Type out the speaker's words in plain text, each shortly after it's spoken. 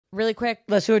really quick.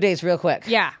 Let's do our dates real quick.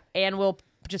 Yeah, and we'll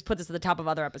just put this at the top of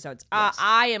other episodes. Yes.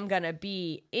 I am going to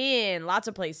be in lots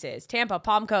of places. Tampa,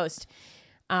 Palm Coast,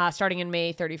 starting in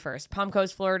May 31st. Palm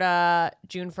Coast, Florida,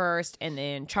 June 1st, and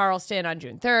then Charleston on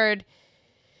June 3rd.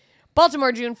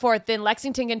 Baltimore, June 4th, then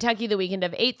Lexington, Kentucky, the weekend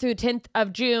of 8th through 10th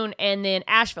of June, and then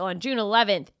Asheville on June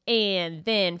 11th, and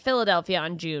then Philadelphia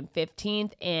on June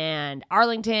 15th, and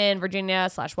Arlington, Virginia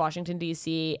 / Washington,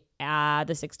 D.C. The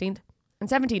 16th and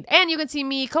 17th. And you can see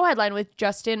me co-headline with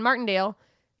Justin Martindale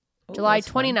July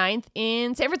 29th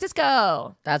in San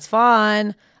Francisco. That's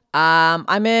fun.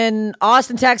 I'm in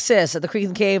Austin, Texas at the Creek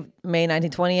and Cave, May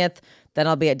 19th, 20th. Then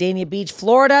I'll be at Dania Beach,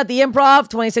 Florida at the Improv,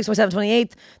 26th, 27th,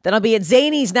 28th. Then I'll be at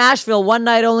Zany's, Nashville, one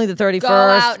night only, the 31st. Go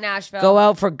out, Nashville. Go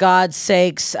out for God's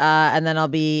sakes. And then I'll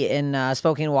be in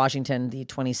Spokane, Washington, the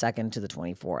 22nd to the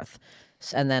 24th.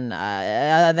 And then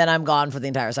I'm gone for the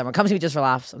entire summer. Come to me just for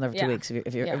laughs. I'm there for 2 weeks.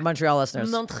 If you're Montreal listeners,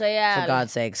 Montreal. for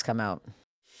God's sakes, come out.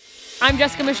 I'm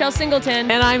Jessica Michelle Singleton.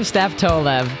 And I'm Steph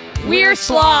Tolev. We're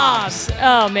slobs.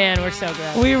 Oh, man, we're so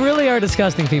good. We really are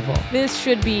disgusting people. This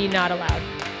should be not allowed.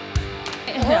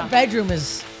 Our bedroom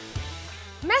is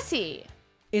messy.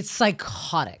 It's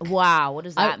psychotic. Wow, what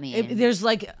does that mean? There's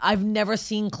like, I've never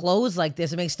seen clothes like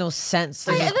this. It makes no sense.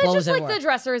 There's just clothes just like everywhere. the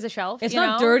dresser is a shelf. It's you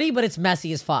not know? dirty, but it's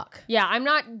messy as fuck. Yeah, I'm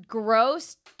not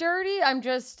gross dirty. I'm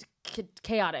just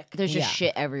chaotic. There's just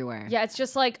shit everywhere. Yeah, it's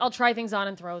just like I'll try things on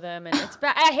and throw them, and it's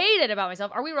bad. I hate it about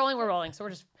myself. Are we rolling? We're rolling. So we're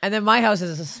just. And then my house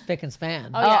is a spick and span.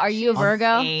 Oh, yeah. Are you a Virgo?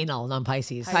 I'm anal, non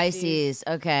Pisces. Pisces.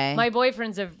 Okay. My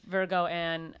boyfriend's a Virgo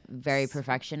and very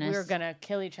perfectionist. We're gonna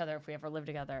kill each other if we ever live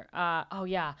together. Oh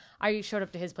yeah, I showed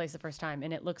up to his place the first time,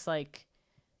 and it looks like.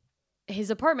 His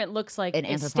apartment looks like an a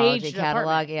Anthropology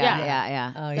catalog.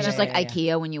 Yeah. Oh, it's just like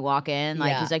IKEA when you walk in.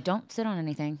 Like he's like, don't sit on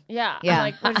anything. Yeah. Yeah.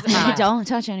 Like, what does it mean? Don't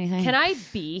touch anything. Can I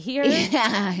be here?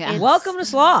 Yeah. Welcome to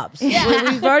Slobs.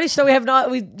 Yeah. We've already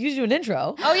we usually do an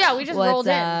intro. Oh yeah, we just rolled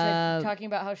in to talking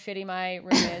about how shitty my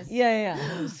room is. Yeah.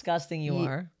 How disgusting you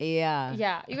are. Yeah.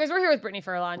 Yeah. You guys were here with Brittany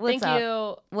Furlan. Thank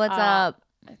you. What's up?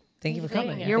 Thank you for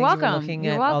coming. You're You're welcome. Looking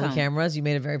You're at welcome. all the cameras. You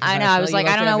made it very I professional. know. I was like,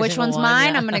 I don't know which one's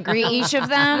mine. Yeah. I'm going to greet each of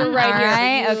them. You're right all here,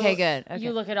 right. but Okay, good. Okay.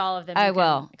 You look at all of them. I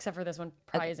will. Except for this one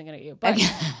probably isn't going to you. But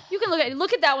you can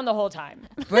look at that one the whole time.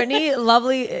 Brittany,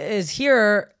 Lovely is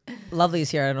here. Lovely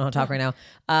is here. I don't know how to talk right now.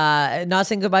 Not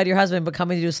saying goodbye to your husband, but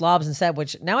coming to do Slobs instead,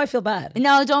 which now I feel bad.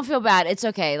 No, don't feel bad. It's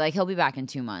okay. Like, he'll be back in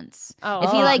 2 months. Oh.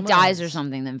 If he like dies or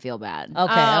something, then feel bad.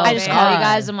 Okay. I just man. call you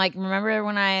guys. I'm like, remember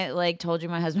when I like told you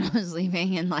my husband was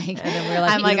leaving and like, then we were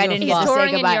like, I'm like, I didn't He's get to say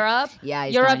touring goodbye. in Europe. Yeah,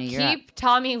 he's Europe. going to Europe. Keep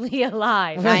Tommy Lee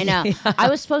alive. I know. I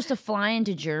was supposed to fly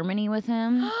into Germany with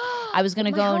him. I was going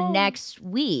to go next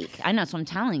week. I know, so I'm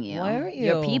telling you. Why aren't you?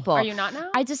 Your people. Are you not now?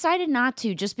 I decided not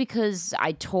to just because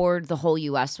I toured the whole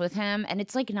U.S. with him, and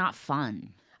it's like not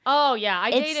fun. Oh yeah, I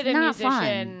It's dated a not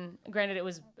musician. Granted, it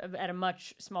was at a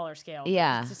much smaller scale.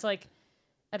 Yeah. It's just like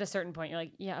at a certain point, you're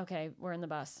like, yeah, okay, we're in the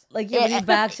bus. Like, when you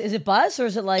back, is it bus or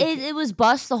is it like? It was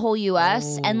bus the whole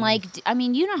U.S. And like, I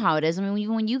mean, you know how it is. I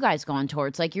mean, when you guys go on tour,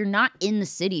 it's like you're not in the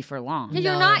city for long. Yeah,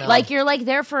 you're not. Like you're like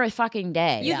there for a fucking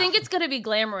day. You think it's gonna be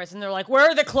glamorous, and they're like, "Where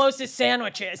are the closest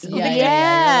sandwiches?"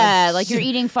 Yeah, like you're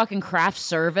eating fucking craft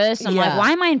service. I'm like, Yeah.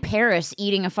 why am I in Paris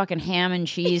eating a fucking ham and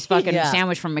cheese fucking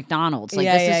sandwich from McDonald's? Like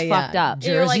this is fucked up.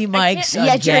 You're Jersey like, I Mike's can't-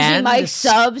 Yeah, again. Jersey Mike's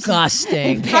subs.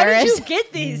 Disgusting. How did you Paris.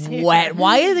 get these? Wet.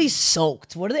 Why are they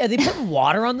soaked? What are they? Are they putting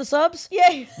water on the subs?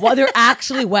 Yeah. Well, they're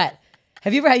actually wet.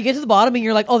 Have you ever had, you get to the bottom and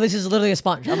you're like, oh, this is literally a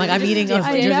sponge. I'm like, I'm eating a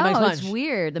I Jersey know, Mike's sponge. it's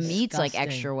weird. The meat's like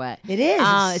Disgusting. extra wet. It is.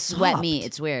 It's wet soft. meat.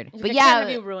 It's weird. But But yeah,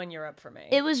 you ruin Europe for me.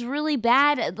 it was really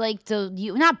bad. Like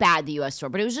not bad the U.S. tour,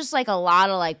 but it was just like a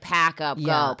lot of like pack up,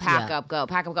 go, pack up, go,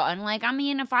 pack up, go. And like, I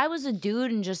mean, if I was a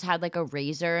dude and just had like a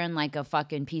razor and like a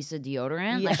fucking piece of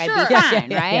deodorant, like Sure. I'd be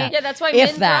fine, right? yeah, that's why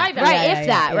If men that. thrive. Right, at it. if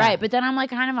that, right. But then I'm like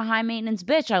kind of a high maintenance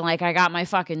bitch. I got my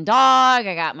fucking dog,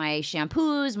 I got my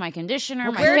shampoos, my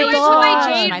conditioner, my Where do I face put my wash,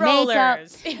 jade my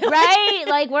rollers? makeup. Right?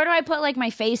 Like where do I put like my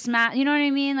face mask? You know what I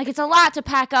mean? Like it's a lot to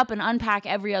pack up and unpack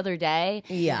every other day.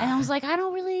 Yeah. And I was like, I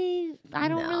don't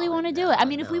really want to do it. I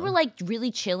mean, if we were like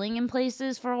really chilling in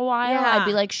places for a while, I'd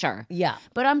be like, sure. Yeah.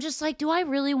 But I'm just like, do I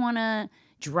really want to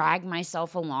drag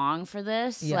myself along for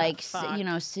this? Yeah. Like,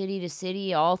 city to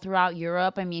city all throughout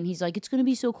Europe. I mean, he's like, it's going to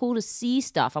be so cool to see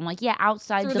stuff. I'm like, yeah,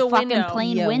 outside Through the the fucking window.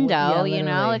 plane Yeah, window, yeah, you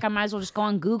know? literally. Like, I might as well just go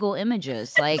on Google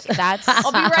Images. Like, that's...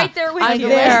 I'll be right there with I'm you.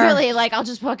 literally, like, I'll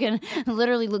just fucking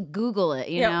literally Google it,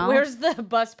 you know? Where's the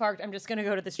bus parked? I'm just gonna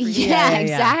go to the street. Yeah,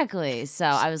 exactly. So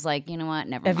I was like, you know what?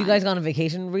 Never Have mind. you guys gone on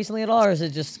vacation recently at all, or has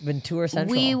it just been tour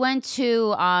central? We went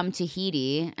to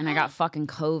Tahiti, and I got fucking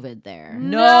COVID there.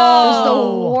 No. It was the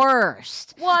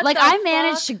worst. What like the I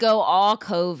managed fuck? to go all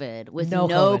COVID with No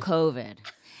no COVID. COVID.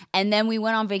 And then we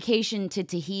went on vacation to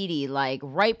Tahiti like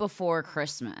right before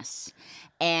Christmas.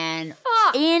 And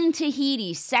in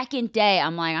Tahiti, second day,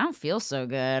 I'm like, I don't feel so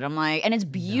good. I'm like, and it's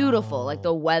beautiful. Like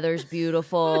the weather's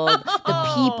beautiful,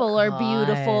 the people are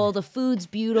beautiful, the food's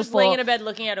beautiful. Just laying in a bed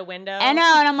looking out a window. I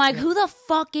know, and I'm like, who the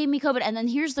fuck gave me COVID? And then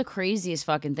here's the craziest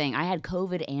fucking thing. I had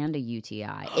COVID and a UTI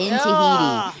in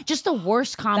Tahiti. Just the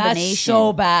worst combination. That's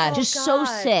so bad. Just so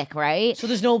sick, right? So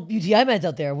there's no UTI meds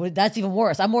out there. That's even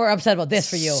worse. I'm more upset about this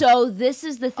for you. So this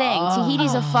is the thing.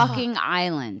 Tahiti's a fucking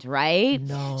island, right?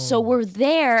 No. So we're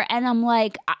there, and I'm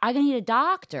like, I need a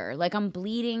doctor. Like I'm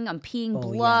bleeding, I'm peeing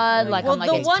blood. Like well, I'm like,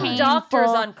 the it's one painful. doctor's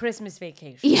on Christmas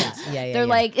vacation. Yeah. Yeah, They're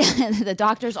like, the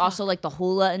doctor's also like the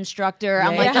hula instructor.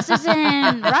 I'm like, this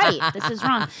isn't right. This is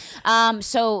wrong.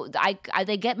 So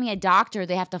they get me a doctor.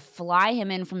 They have to fly him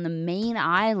in from the main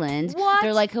island. What?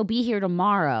 They're like, he'll be here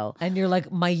tomorrow. And you're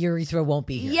like, my urethra won't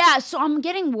be here. Yeah, so I'm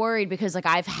getting worried because like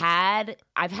I've had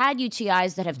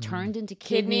UTIs that have turned into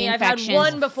kidney I've had infections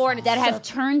one before, and it's that have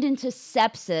turned into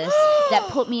sepsis that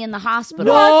put me in the hospital.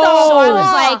 No! So I was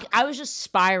fuck? like, I was just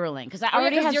spiraling because I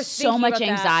already 'cause have you're so thinking much about that.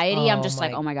 anxiety. I'm Oh just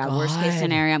like, my oh my God, worst case God.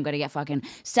 scenario, I'm gonna get fucking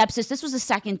sepsis. This was the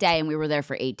second day, and we were there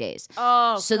for 8 days.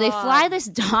 Oh, So they fly this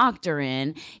doctor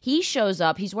in. He shows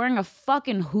up. He's wearing a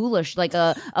fucking hula, like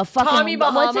a fucking Tommy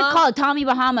what's it Bahama? called? Tommy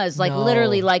Bahamas, like No.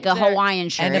 literally like a Hawaiian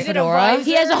shirt. And a Is it a fedora. visor?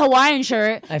 He has a Hawaiian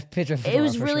shirt. I've pictured a It fedora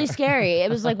was for really sure. scary. It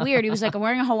was like weird. He was like, I'm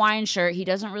wearing a Hawaiian shirt. He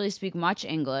doesn't really speak much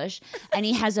English. And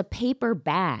he has a paper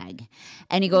bag.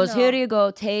 And he goes, here you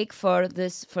go, take for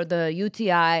the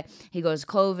UTI. He goes,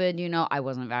 COVID, I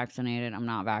wasn't vaccinated. I'm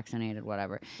not vaccinated,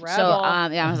 whatever. Rebel. So,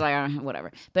 yeah, I was like,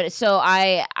 whatever. But so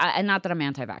and not that I'm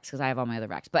anti-vax because I have all my other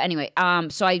vax. But anyway,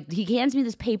 he hands me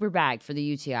this paper bag for the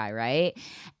UTI, right?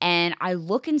 And I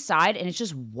look inside and it's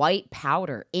just white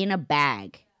powder in a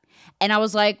bag. And I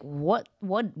was like, what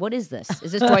is this?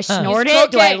 Is this, do I snort He's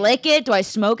it? Do I cooking. lick it? Do I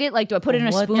smoke it? Like, do I put it in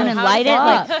a What spoon the and light it?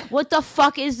 fuck? Like, what the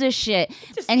fuck is this shit?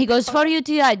 And he goes, for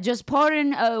UTI, just pour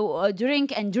in a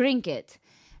drink and drink it.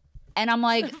 And I'm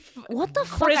like, what the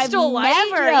fuck? Crystal I've Light?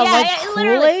 never. Yeah, like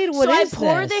literally. Kool-Aid? What so is I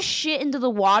pour this? this shit into the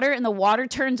water, and the water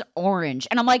turns orange.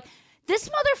 And I'm like, this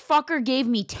motherfucker gave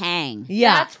me Tang.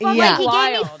 Yeah, That's fucking yeah. Like, he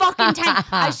gave me Wild. fucking Tang.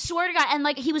 I swear to God. And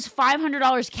like, he was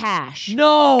 $500 cash.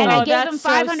 No. And I Oh, gave him that's so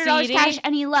 $500 seedy. cash,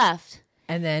 and he left.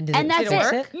 And then did And it, that's did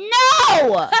it. work?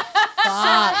 No! So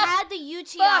I had the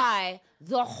UTI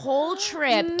the whole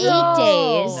trip, 8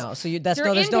 days. No, so You're there's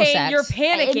in no pain. sex. You're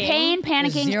panicking. In pain,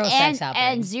 panicking, zero sex happening.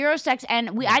 and zero sex. And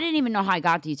I didn't even know how I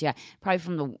got the UTI. Probably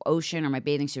from the ocean or my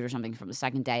bathing suit or something from the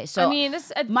second day. So I mean,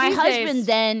 my these husband days-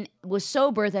 then was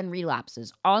sober, then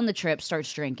relapses on the trip,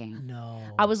 starts drinking. No.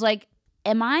 I was like,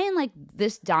 am I in like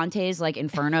this Dante's like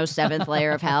Inferno 7th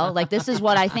layer of hell? Like this is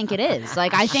what I think it is.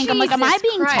 Like I think I'm like, am I Jesus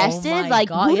being Christ. tested? Oh my Like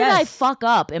God, who did I yes. fuck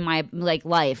up in my like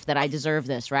life that I deserve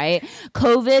this? Right?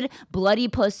 COVID, bloody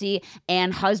pussy,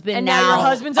 and husband And now your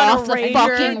husband's on a off the rager.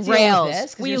 fucking Deal with rails.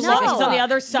 this, 'cause We you're love so- he's on the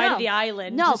other side No. of the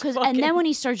island. No, just because fucking- then when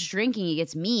he starts drinking, he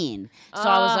gets mean. So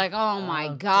I was like, oh my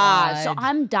God. So God.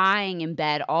 I'm dying in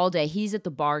bed all day. He's at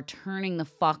the bar turning the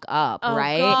fuck up, Oh,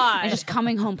 right? God. And just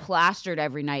coming home plastered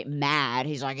every night, mad.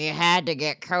 He's like, you had to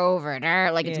get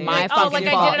COVID. Like it's Yeah, my yeah. fucking Oh, like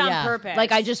fault. I did it on Yeah. purpose.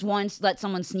 Like I just once let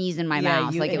someone sneeze in my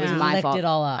mouth. Like it was you my licked fault. it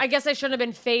all up. I guess I shouldn't have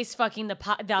been face fucking the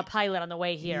pilot on the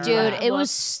way here. Dude, it Whoops.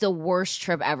 was the worst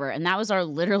trip ever. And that was our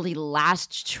literally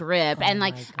last trip. and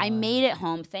like I made it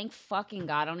home. Thank fucking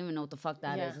God. I don't even know what the fuck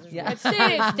that is. There's Yeah. It's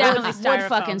definitely wood styrofoam.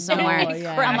 fucking somewhere. Oh,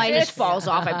 yeah. I'm like, it just falls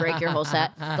off. I break your whole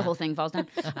set. The whole thing falls down.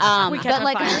 But catch on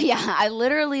like, fire. yeah, I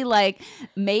literally like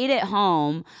made it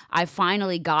home. I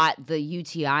finally got the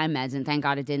UTI meds, and thank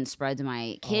God it didn't spread to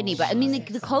my kidney. But I mean,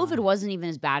 the COVID wasn't even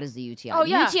as bad as the UTI. Oh,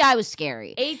 yeah. The UTI was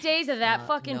scary. 8 days of that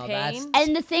fucking no, that's- pain.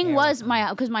 And the thing was,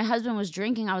 because my husband was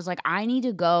drinking, I was like, I need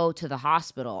to go to the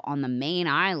hospital on the main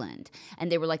island.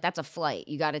 And they were like, that's a flight.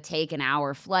 You got to take an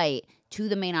hour flight to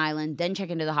the main island, then check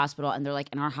into the hospital. And they're like,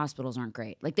 and our hospitals aren't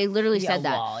great. Like, they literally said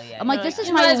that. well, yeah, I'm like, yeah. this is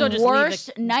You might my as well just leave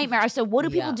worst nightmare. I said, what do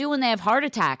people Yeah. do when they have heart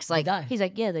attacks? Like, die. he's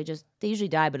like, yeah, they usually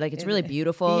die, but like, it's really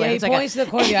beautiful. Yeah, And he it's like points to the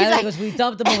corner of the he's island. like- He goes, we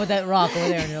dumped him over that rock over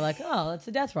there. And you're like, oh, it's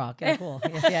a death rock. Yeah, cool.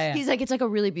 Yeah. He's like, it's like a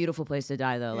really beautiful place to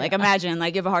die, though. Like, imagine,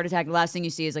 like, you have a heart attack, the last thing you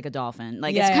see is like a dolphin.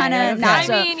 Like, Yeah, it's kind of yeah, not okay.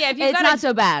 so. I mean, yeah, if you it's gotta not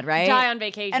so bad, right? die on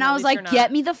vacation, And at I was least like, you're not.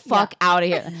 get me the fuck out of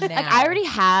here. Like, I already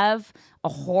have a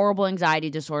horrible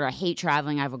anxiety disorder. I hate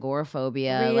traveling. I have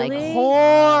agoraphobia. Really? Like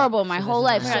horrible my whole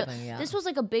life. is So something, yeah. this was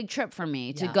like a big trip for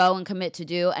me to go and commit to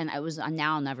do. And it was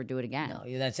now I'll never do it again.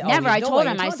 No, that's Never. I told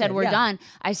him. I said we're yeah. done.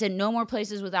 I said no more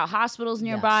places without hospitals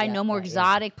nearby. yeah, no more yeah.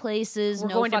 exotic places. We're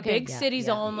no going to fucking big cities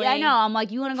only. Yeah, I know. I'm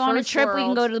like, you want to go on a First trip? We can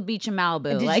world. go to the beach in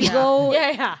Malibu. Did Like, you go?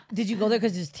 Yeah. Did you go there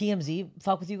because does TMZ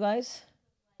fuck with you guys?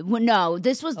 well, no,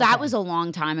 that Okay. was a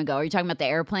long time ago. Are you talking about the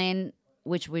airplane?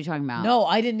 Which were you talking about? No,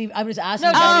 I didn't even. I'm just asking.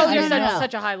 No, you guys. I you're didn't know.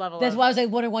 such a high level. That's of- why I was like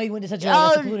wondering why you went to such a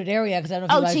Oh, secluded area because I don't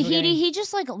know if Oh, you guys were Tahiti. getting- He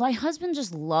just like my husband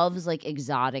just loves like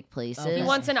exotic places. Okay. He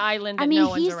wants an island. That I mean, no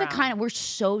one's he's the around. kind of we're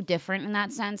so different in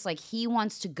that sense. Like he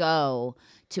wants to go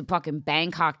to fucking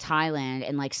Bangkok, Thailand,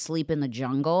 and like sleep in the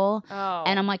jungle. Oh.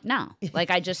 And I'm like, no, like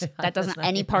I just that doesn't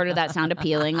any part of that sound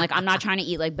appealing. Like I'm not trying to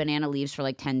eat like banana leaves for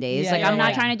like 10 days. Yeah, like yeah, I'm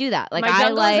not yeah. trying to do that. Like My I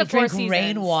jungle is a like Four drink Seasons.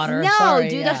 rainwater. no, Sorry,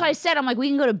 dude. yeah. That's why I said I'm like we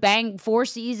can go to Four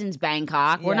Seasons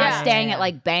Bangkok. We're Yeah, not yeah, staying yeah. at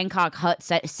like Bangkok Hut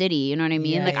City. You know what I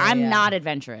mean? Yeah, like yeah, I'm yeah. not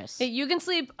adventurous. Hey, you can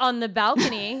sleep on the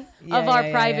balcony Yeah, of our yeah,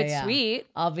 yeah, private yeah. suite.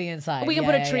 I'll be inside. We can Yeah,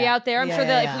 put a yeah, tree yeah. out there. I'm Yeah, sure yeah,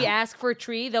 that yeah. if we ask for a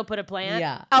tree, they'll put a plant.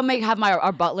 Yeah. I'll have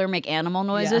our butler make animal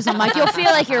noises. I'm like, you'll feel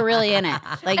like you're really in it.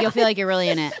 Like you'll feel like you're really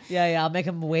in it. Yeah, I'll make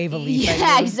him wave a leaf. at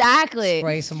Yeah, you, exactly.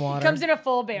 Spray some water. Comes in a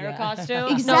full bear costume. No,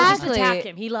 just Exactly. attack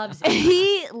him. He loves it.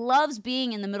 He loves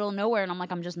being in the middle of nowhere, and I'm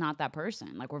like, I'm just not that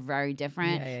person. Like we're very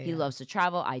different. Yeah, yeah, He yeah. loves to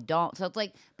travel. I don't. So it's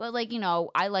like, but like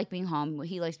I like being home.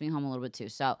 He likes being home a little bit too.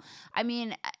 So I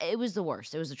mean, it was the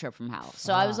worst. It was a trip from hell.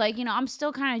 So I was like, I'm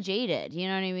still kind of jaded. You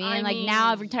know what I mean? I like mean-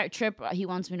 now every trip he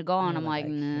wants me to go on, I'm like,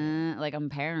 like- nah. Like I'm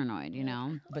paranoid.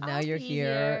 But now I'll you're be here.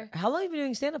 here. How long have you been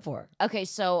doing stand up for? Okay,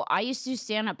 so I used to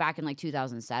stand up back in like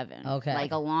 2007. Okay.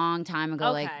 Like a long time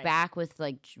ago, like Okay. back with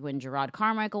like when Gerard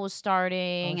Carmichael was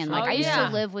starting. Oh, And sure. like I used yeah.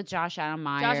 to live with Josh Adam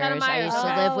Myers. Adam I Myers. used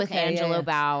to Oh, live with okay, yeah, Angelo yeah.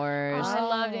 Bowers. I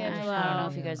loved Oh, Angelo. I don't know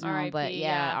if you guys know, R.I.P., but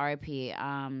yeah, R.I.P.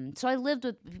 So I lived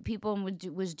with people and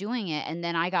was doing it, and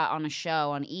then I got on a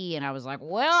show on E, and I was like,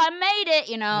 "Well, I made it,"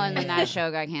 and then that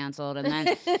show got canceled,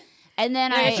 and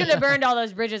then I should have burned all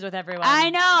those bridges with everyone. I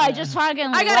know, I just fucking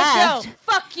I got left. a show.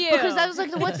 Fuck you. Because I was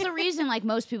like, what's the reason? Like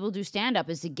most people do stand up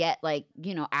is to get like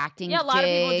acting Yeah, a lot of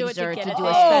people do it gigs to or get to it. do a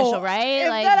Oh, special, right? If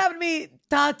Like that happened to me,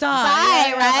 ta-ta. Bye,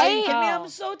 Yeah, right? Are you kidding me? Oh. I'm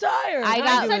so tired. I What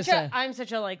got- do with I'm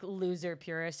such a like loser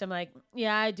purist. I'm like,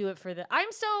 yeah, I do it for the.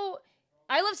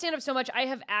 I love stand up so much. I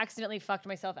have accidentally fucked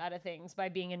myself out of things by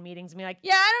being in meetings and being like,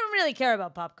 yeah, I don't really care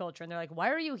about pop culture. And they're like, why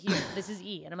are you here? This is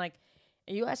E. And I'm like,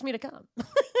 you asked me to come.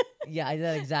 Yeah, I did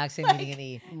that exact same meeting in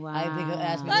E. I think they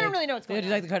asked me. I don't like, really know what's "Dude, going do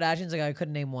you on. like the Kardashians?" Like I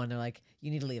couldn't name one. They're like,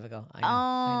 "You need to leave." I go, "I know."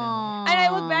 oh. And I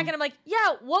look back and I'm like,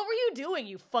 yeah, what were you doing,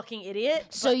 you fucking idiot?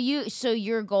 So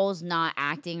your goal's not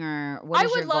acting or what I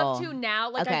is would your love goal? to now.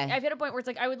 Like Okay. I've hit a point where it's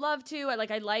like I would love to.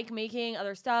 I like making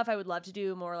other stuff. I would love to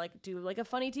do more like do like a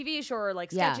funny TV show or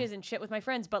like Yeah. sketches and shit with my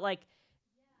friends. But like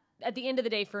at the end of the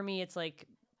day, for me, it's like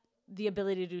the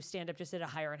ability to do stand up just at a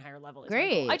higher and higher level. Is my goal.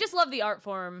 Great. I just love the art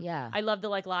form. Yeah. I love the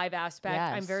like live aspect.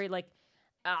 I'm Yes. very like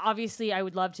obviously I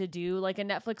would love to do like a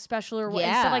Netflix special or and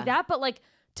Yeah. stuff like that. But like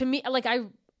to me, like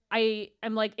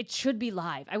I'm like, it should be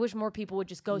live. I wish more people would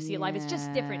just go see it live. It's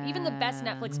just different. Even the best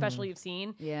Netflix special you've seen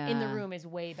in the Yeah. room is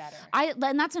way better.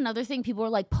 And that's another thing. People are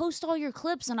like, post all your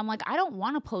clips, and I'm like, I don't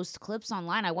want to post clips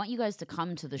online. I want you guys to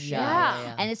come to the show.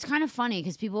 Yeah. And it's kind of funny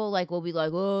because people like will be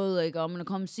like, oh, like I'm gonna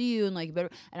come see you, and like you better.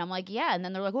 And I'm like, yeah. And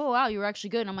then they're like, oh wow, you were actually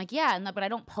good. And I'm like, yeah. And but I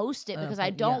don't post it because I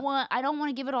don't want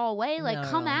to give it all away. Like, No,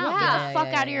 come no. out, Yeah. get the fuck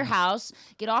Yeah, out of your yeah. house,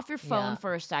 get off your phone Yeah.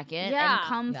 for a second, Yeah. and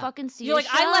come Yeah. fucking see. You're a like,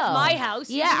 I left show." my house.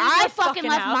 You Yeah, leave I your fucking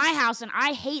left house. my house, and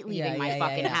I hate leaving Yeah, my yeah,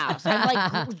 fucking yeah. house. I'm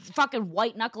like fucking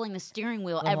white knuckling the steering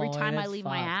wheel every Oh, time I it's leave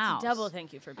my fucked. house. Double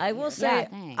thank you for being I will here. say,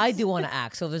 thanks. I do want to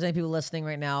act. So if there's any people listening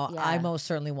right now, Yeah. I most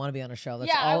certainly want to be on a show.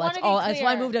 That's Yeah, I all. wanna That's be all. That's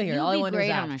why I clear. moved out here. You'd all I be want to do is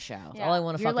great act. on a show. That's all I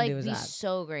want to You're fucking like do is be act.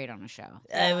 so great on a show.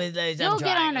 You'll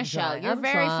get on a show. You're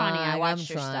very funny. I watched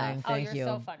your stuff. Thank Oh, you're you.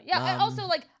 so funny. Yeah, and also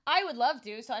like I would love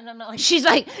to, so I'm not like She's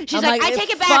like, I'm I take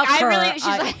it back. fuck I her. really. She's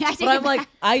like, I take but it I'm like, back.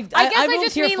 I guess I moved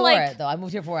just here mean, for like- it though. I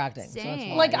moved here for acting. So that's Same.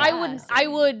 fine. like Yeah,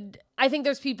 I think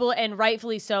there's people, and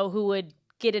rightfully so, who would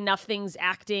get enough things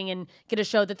acting and get a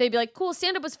show that they'd be like, cool,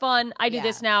 stand up was fun. I do Yeah.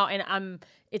 this now, and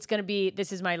it's gonna be,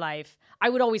 this is my life. I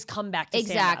would always come back to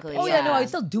Exactly. stand up. Oh yeah, no, Yeah. I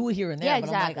still do it here and there. Yeah, but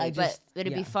I'm like, exactly. I just, but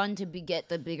it'd be yeah. fun to get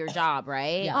the bigger job,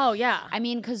 right? Yeah. Oh yeah. I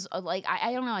mean, because like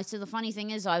I don't know. I said the funny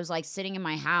thing is, I was like sitting in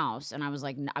my house, and I was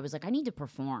like, I need to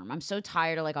perform. I'm so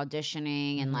tired of like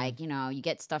auditioning and like you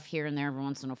get stuff here and there every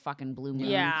once in a fucking blue moon.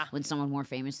 Yeah. When someone more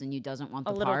famous than you doesn't want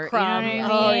the A little part. crumb. You know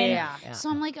what I Oh, mean? yeah.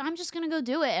 So I'm like, I'm just gonna go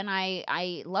do it. And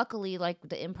I luckily like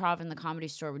the improv and the comedy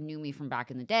store knew me from back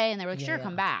in the day, and they were like, sure, yeah.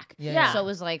 come back. Yeah, Yeah. So it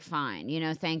was was like,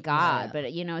 fine, thank God. But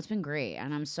it's been great,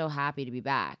 and I'm so happy to be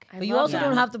back. But you also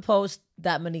don't have to post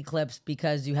that many clips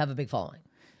because you have a big following.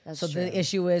 That's so true. the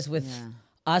issue is with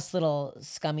us little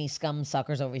scum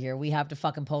suckers over here, we have to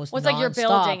fucking post. Well, it's like you're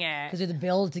building it because you have to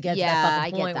build to get to Yeah, that I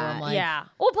fucking get point where I'm that. like, Yeah.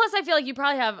 Well, plus I feel like you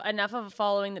probably have enough of a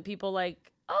following that people like.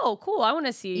 Oh, cool! I want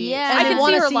to see. Yeah. I And they can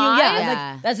wanna see her you. live. Yeah, and,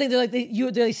 Yeah. like, that's the thing. They're like,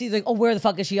 they see like, oh, where the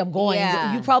fuck is she? I'm going.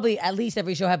 Yeah. You probably at least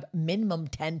every show have minimum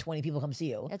 10, 20 people come see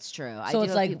you. That's true. I So do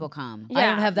it's hope like people come. I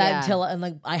don't have that Yeah. until and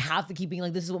like I have to keep being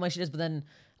like, this is what my shit is. But then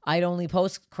I'd only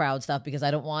post crowd stuff because I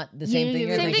don't want the same thing. Same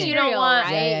you're thing thinking. you don't want.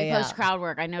 right? Yeah, You yeah. post crowd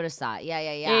work. I noticed that. Yeah.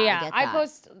 Yeah. I get I that.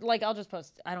 post I'll just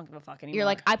post. I don't give a fuck anymore. You're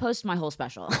like, I post my whole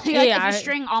special. Yeah, If I- you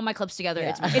string all my clips together,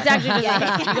 it's It's actually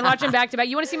just you can watch them back to back.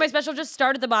 You want to see my special? Just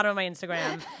start at the bottom of my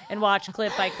Instagram and watch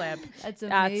clip by clip. That's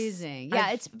amazing.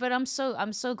 Yeah, but I'm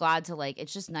so glad to like.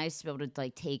 It's just nice to be able to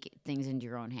like take things into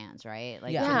your own hands, right?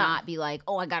 Like Yeah. to Yeah. not be like,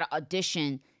 oh, I got to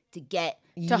audition to get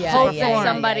To Yeah, hope yeah, that yeah,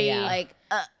 somebody yeah, yeah. like.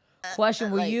 Question: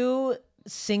 were like- you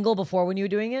single before when you were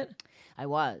doing it? I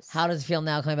was. How does it feel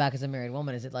now coming back as a married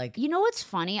woman? Is it like You know what's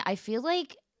funny? I feel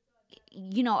like.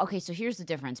 Okay, so here's the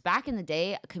difference. Back in the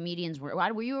day, comedians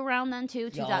were you around then too?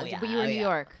 2000, yeah, but you were in New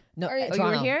York. no? you were you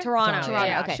were here? Toronto. yeah.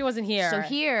 Yeah. Okay. She wasn't here. So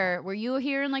were you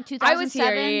here in like I was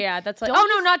 2007? here. Yeah. That's like. Don't Oh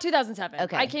you no, not 2007.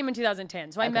 Okay. I came in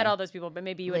 2010, so I met Okay. all those people. But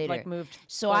maybe you had Later. like moved.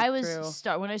 So like, I was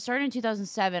through. when I started in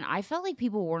 2007, I felt like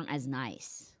people weren't as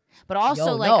nice. But also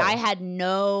Yo, like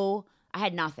no. I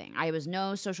had nothing. I was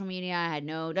no social media. I had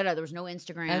there was no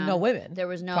Instagram. and no women? There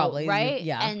was no Probably. right,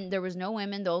 Yeah. and there was no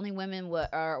women. The only women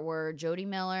were Jody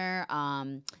Miller,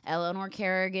 Eleanor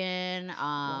Kerrigan,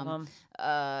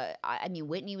 I mean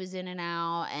Whitney was in and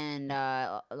out, and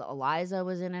Eliza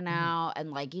was in and out,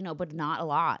 and like but not a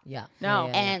lot. Yeah. No.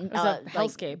 Yeah, yeah, yeah. And It was a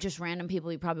hellscape. just random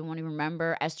people you probably won't even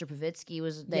remember. Esther Pavitsky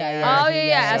was there. Yeah, Oh,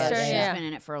 yeah, Esther, She's yeah. been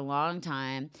in it for a long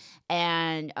time,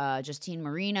 and Justine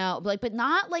Marino, but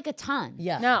not like a ton.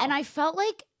 Yeah. No. And I felt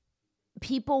like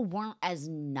people weren't as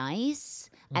nice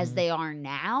as they are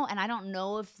now, and I don't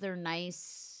know if they're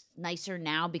nicer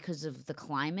now because of the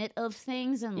climate of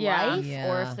things in Yeah. life, or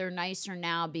Yeah. if they're nicer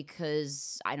now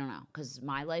because I don't know, because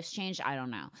my life's changed. I don't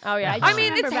know. Oh yeah. I I, just mean,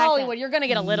 remember it's back Hollywood. then- You're gonna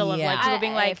get a little of Yeah. like people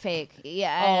being like, fake.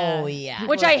 Yeah. Oh, yeah. People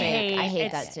which are I fake. hate. I hate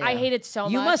It's- that too. I hate it so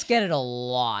much. You must get it a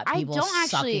lot. I People don't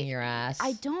actually- sucking your ass.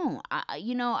 I don't.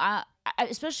 I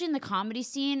especially in the comedy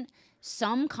scene,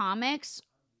 some comics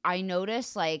I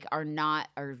notice like are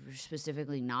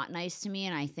specifically not nice to me,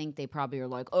 and I think they probably are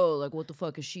like, oh, like what the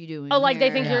fuck is she doing? Oh, like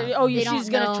they here? think Yeah. you're. Oh, They she's don't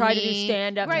gonna know try to do me.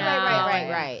 stand up.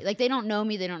 Right. Like they don't know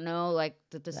me. They don't know like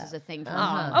that this is a thing for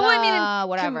Uh-huh. them. Oh, I mean,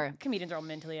 whatever. comedians are all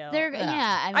mentally ill. They're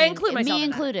Yeah. I mean, include myself me in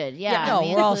that. included. Yeah. Yeah, No,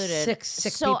 me we're all included. sick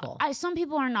so people. some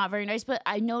people are not very nice, but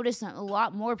I notice that a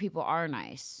lot more people are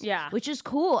nice. Yeah. which is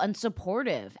cool and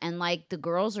supportive, and like the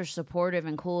girls are supportive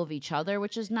and cool of each other,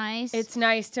 which is nice. It's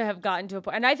nice to have gotten to a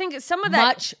point, and I think some of that.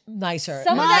 Much nicer.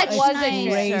 Some of that It's was crazy.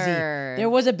 nicer. There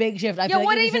was a big shift. I Yeah, feel like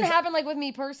what even even since- happened like with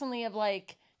me personally of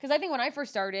like, because I think when I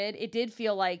first started, it did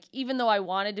feel like even though I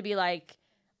wanted to be like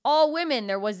all women,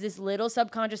 there was this little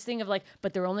subconscious thing of like,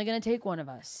 but they're only gonna take one of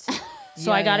us,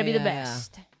 so I Yeah, got to be the yeah, yeah.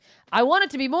 best. I want it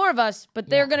to be more of us, but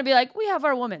they're gonna be like, we have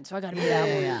our woman, so I got to be that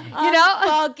one. yeah. You know?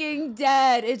 fucking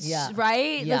dead. It's Yeah.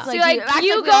 right. Yeah. It's So, like, like, you, act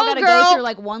you like we all go, gotta girl. go through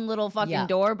like one little fucking Yeah.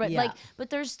 door, but Yeah. but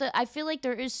there's I feel like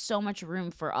there is so much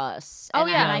room for us. Oh, And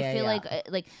yeah. and Yeah, I feel yeah.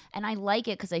 like and I like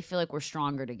it because I feel like we're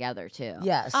stronger together too.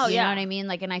 Yes. Oh, You yeah. know what I mean?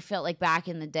 Like, and I felt like back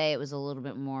in the day it was a little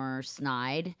bit more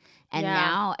snide, and Yeah.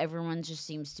 now everyone just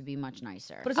seems to be much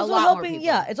nicer. But it's A also lot more helping. people.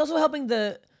 Yeah, it's also helping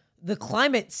the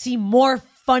climate see more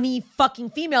funny fucking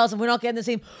females, and we're not getting the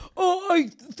same. Oh, I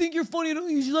think you're funny. I don't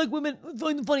usually like women.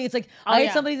 Find them funny. It's like I had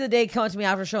yeah. somebody the day come up to me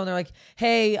after a show, and they're like,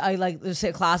 "Hey, I like say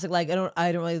a classic. Like I don't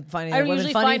really find any I don't women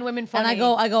usually funny." find women And I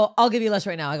funny. go, I'll give you a list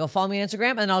right now. I go, follow me on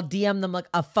Instagram, and I'll DM them like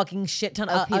a fucking shit ton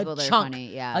Of of people a that are chunk,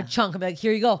 funny, yeah. a chunk. I'm like,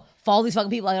 here you go. Follow these fucking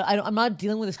people. I'm not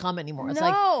dealing with this comment anymore. It's No.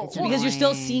 like It's because you're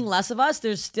still annoying. seeing less of us.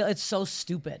 There's still it's so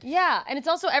stupid. Yeah, and it's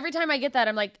also every time I get that,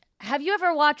 I'm like, have you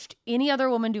ever watched any other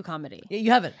woman do comedy? You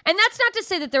haven't. And that's not to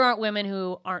say that there aren't women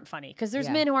who aren't funny, because there's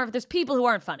Yeah. men who aren't. There's people who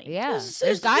aren't funny. Yeah, There's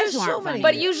there's guys who so aren't many. funny.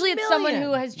 But usually it's someone who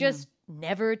Million. has just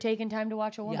never taken time to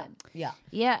watch a Yeah, woman. yeah.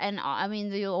 Yeah, and I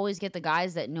mean, you'll always get the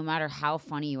guys that no matter how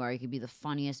funny you are, you could be the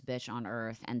funniest bitch on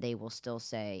earth, and they will still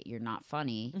say you're not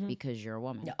funny because you're a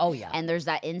woman. Yeah, oh, yeah. And there's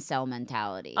that incel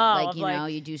mentality. Oh, like, of you know,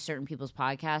 like- you do certain people's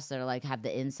podcasts that are like have the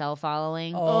incel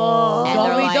following. Oh, And don't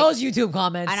they're read like- those YouTube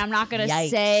comments. And I'm not gonna Yikes.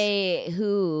 say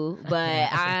who, but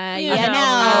I, You you know. know,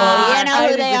 I you know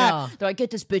think who they you are. know. They're like,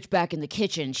 get this bitch back in the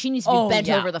kitchen. She needs to be Oh, bent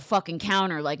yeah. over the fucking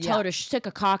counter. Like, tell Yeah. her to stick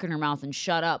a cock in her mouth and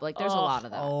shut up. Like, there's a lot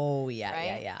of that. Oh yeah,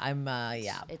 Right? yeah. I'm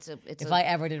yeah. It's if I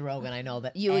ever did Rogan, I know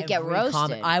that you would get every roasted.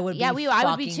 comment- I would. Yeah, be I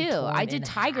would be fucking too. torn I did in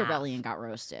Tiger half. Belly and got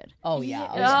roasted. Oh yeah, it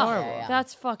was Yeah. horrible. Yeah.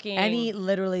 That's fucking. Any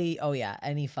literally. Oh yeah,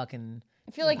 any fucking.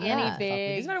 I feel like Yeah, any fuck me.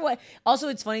 big. Doesn't matter what. Also,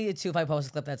 it's funny too if I post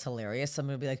a clip that's hilarious.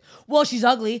 Someone would be like, "Well, she's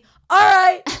ugly." All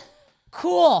right,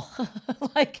 cool.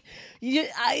 Like,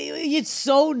 it's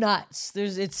so nuts.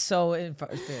 It's so.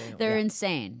 They're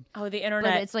insane. Oh, the But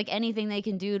internet. it's like anything they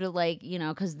can do to like, you know,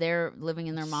 because they're living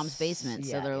in their mom's basement.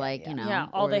 So Yeah, they're yeah, like, yeah. you know. Yeah,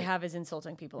 all they or- have is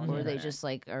insulting people. On the Or they internet. just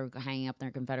like are hanging up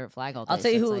their Confederate flag all day. I'll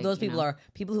tell you so who it's like, those people know. are.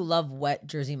 People who love wet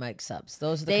Jersey Mike subs.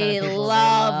 Those are the They kind of people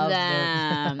love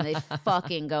them. them. They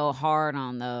fucking go hard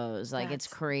on those. Like it's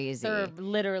That's- crazy. They're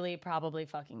literally probably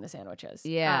fucking the sandwiches.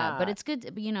 Yeah, but it's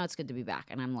good. You know, it's good to be back,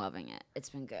 and I'm loving it. It's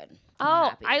been good. I'm Oh,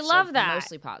 happy. I So love that.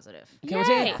 Mostly positive. Okay, we're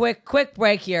taking Yay. a quick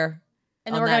break here.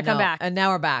 And then on we're gonna that come note. back. And now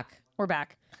we're back. We're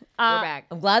back. We're back.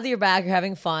 I'm glad that you're back. You're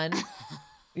having fun.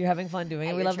 You're having fun doing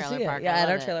it. At We your love to trailer see park. it. Yeah, I at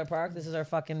our love it. trailer park. This is our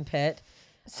fucking pit.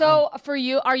 So for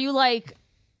you, are you like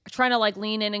trying to like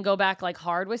lean in and go back like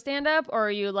hard with stand up, or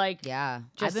are you like Yeah,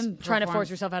 just I've been trying to force perform-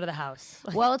 yourself out of the house?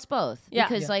 Well, it's both. Yeah.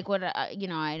 Because Yeah. like what you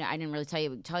know, I didn't really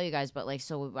tell you guys, but like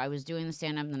so I was doing the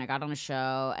stand up, and then I got on a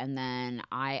show, and then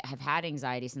I have had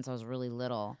anxiety since I was really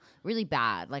little, really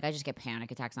bad. Like I just get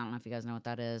panic attacks. I don't know if you guys know what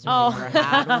that is. Or Oh. if you've ever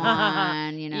had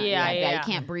one. You know, Yeah. You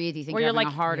can't breathe. You think Where you're you're having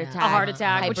like a heart Yeah. attack. A heart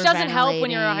attack, which doesn't help when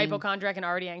you're a hyperventilating. hypochondriac and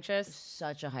already anxious.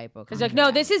 Such a hypochondriac. Because like,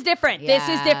 no, this is different. This is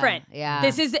Yeah, different. yeah.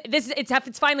 This is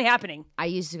it's finally happening. I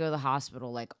used to go to the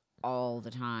hospital like all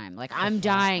the time. Like I'm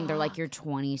dying. They're like, you're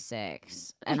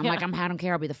 26, and I'm like, I don't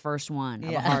care. I'll be the first one of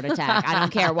a Yeah. heart attack. I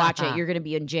don't care. Watch it. You're gonna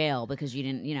be in jail because you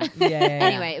didn't. You know. Yeah.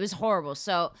 Anyway, it was horrible.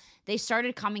 So they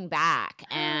started coming back,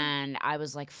 and I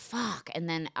was like, fuck. And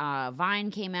then Vine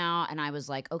came out, and I was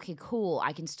like, okay, cool.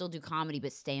 I can still do comedy,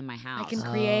 but stay in my house. I can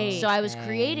create. So I was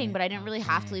creating, but I didn't really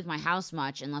have to leave my house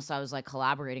much unless I was like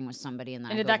collaborating with somebody, and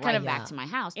then And I did go that kind right of back to my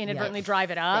house. inadvertently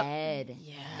drive it up. It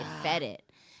fed it.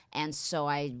 And so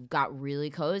I got really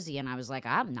cozy, and I was like,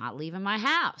 I'm not leaving my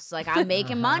house. Like I'm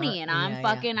making money, and I'm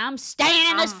I'm staying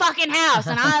in this fucking house,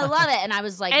 and I love it. And I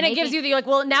was like, And it gives you the like,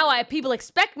 well, now people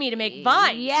expect me to make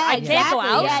vines. yeah, I exactly. can't go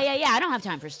out. Yeah. I don't have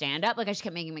time for stand up. Like I just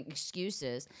kept making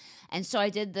excuses. And so I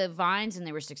did the vines, and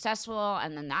they were successful.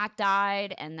 And then that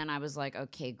died. And then I was like,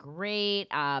 okay, great.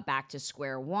 Back to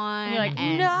square one. And you're like,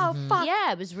 and no, fuck.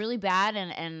 yeah, it was really bad,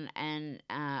 and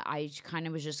I kind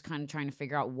of was just kind of trying to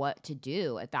figure out what to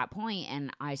do at that point,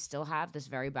 and I still have this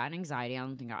very bad anxiety. I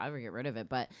don't think I'll ever get rid of it,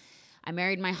 but I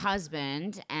married my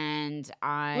husband, and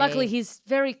Luckily, he's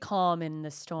very calm in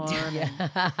the storm.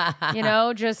 You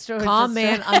know, just Calm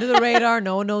man, under the radar.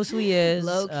 No one knows who he is.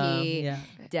 low key Yeah.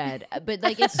 dead. But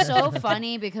like it's so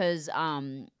funny because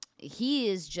he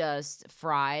is just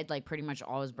fried like pretty much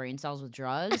all his brain cells with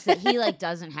drugs that he like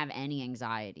doesn't have any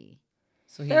anxiety.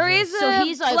 So There is So a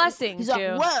he's like, blessing he's too.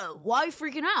 like, whoa, why are you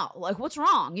freaking out? Like, what's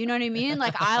wrong? You know what I mean?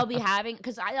 Like, I'll be having,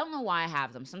 because I don't know why I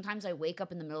have them. Sometimes I wake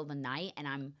up in the middle of the night and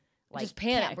I'm like, Just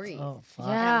panicked. can't breathe. Oh fuck.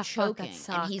 And Yeah, I'm fuck, that choking.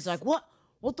 sucks. And he's like, what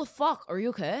the fuck? Are you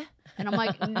okay? And I'm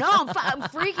like, no, I'm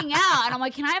freaking out. And I'm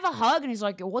like, can I have a hug? And he's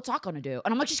like, what's that gonna do?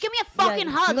 And I'm like, just give me a fucking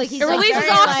hug. Like he's It like, releases very,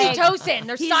 like- oxytocin.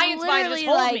 There's he's science behind it. Just literally,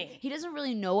 hold like, me. He doesn't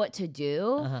really know what to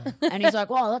do. And he's like,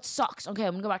 well, that sucks. Okay,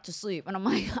 I'm gonna go back to sleep. And I'm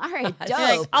like, all right, dope.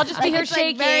 like, I'll just be here it's, like,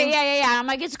 shaking. yeah. I'm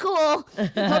like, it's cool.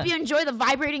 Hope you enjoy the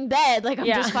vibrating bed. Like I'm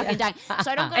Yeah. just fucking dying.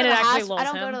 So I don't go And to it the actually hospital. I lulls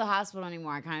don't go him. to the hospital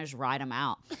anymore. I kind of just ride him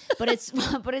out. But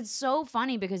it's so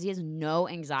funny because he has no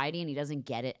anxiety and he doesn't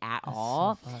get it at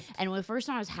all. And when the first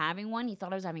time I was having one, he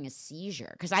thought I was having a seizure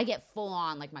because I get full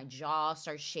on, like my jaw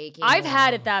starts shaking. I've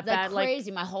had it that like bad.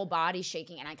 crazy. My whole body's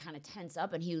shaking and I kind of tense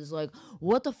up. And he was like,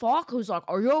 "What the fuck?" He was like,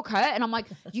 "Are you okay?" And I'm like,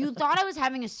 "You thought I was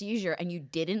having a seizure and you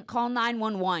didn't call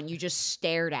 911. You just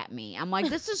stared at me." I'm like,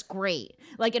 "This is great."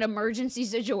 Like in emergency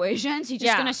situations, he's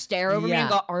just Yeah. gonna stare over me and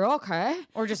Yeah. go, "Are you okay?"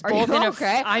 Or just Are both you in a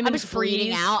okay? I'm in just bleeding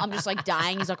freeze. out. I'm just like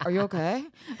dying. He's like, "Are you okay?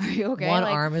 Are you okay?" One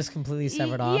Like, arm is completely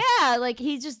severed off. Yeah, like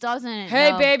he just doesn't.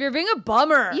 Hey, know. babe, you're being a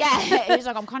bummer. Yeah, he's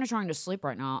like, I'm kind of trying to sleep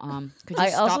right now. Could you I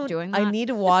stop also doing that? I need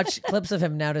to watch clips of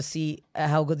him now to see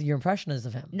how good your impression is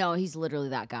of him. No, he's literally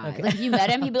that guy. Like if you met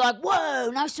him, he'd be like, "Whoa,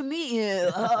 nice to meet you."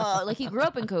 Like he grew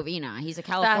up in Covina. He's a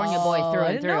California boy through I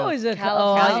and didn't through. know he's a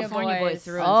California boy boys.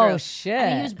 through and Oh through. shit! I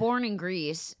mean, he was born in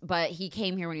Greece, but he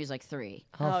came here when he was like 3.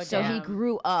 Oh, So he damn.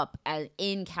 grew up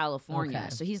in California. Okay.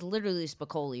 So he's literally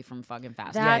Spicoli from fucking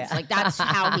Fast That's- Times. Like that's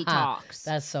how he talks.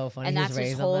 That's so funny. And He was that's his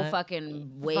raised on whole that.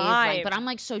 fucking wave. Vibe. Like, but I'm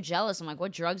like so jealous. I'm like,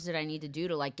 what drugs did I need to do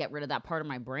to like get rid of that part of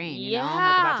my brain? You know, I'm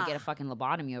like about to get a fucking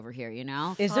lobotomy over here. You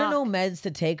know, is there no meds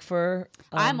to take for?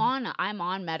 I'm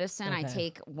on medicine. I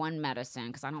take one medicine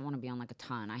because I don't want to be on like a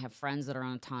ton. I have friends that are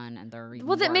on a ton, and they're even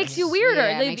that worse. makes you weirder.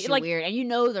 Yeah, it makes you weird, and you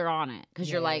know they're on it because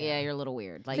you're like, you're a little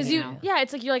weird. Like, because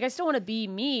it's like you're like, I still want to be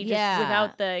me, just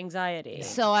without the anxiety.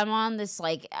 So I'm on this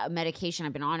like medication.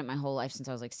 I've been on it my whole life since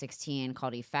I was like 16,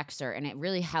 called Effexor, and it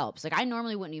really helps. Like I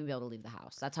normally wouldn't even be able to leave the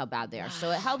house. That's how bad they are.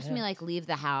 So it helps me like leave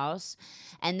the house,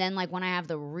 and then like when I have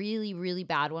the really really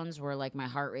bad ones where like my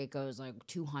heart rate goes like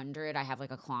 200, I have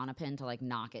like a Klonopin to like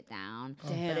knock it down.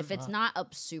 Damn. But if it's not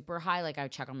up super high, like I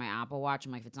check on my Apple Watch,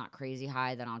 I'm like, if it's not crazy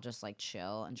high, then I'll just like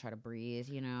chill and try to breathe,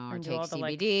 you know, or And do take all the,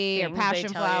 like, CBD or things passion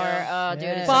they tell flower. you. Oh,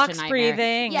 dude, it's Box such a nightmare.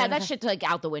 breathing. Yeah, that shit's like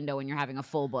out the window when you're having a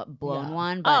full blown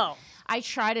one. But I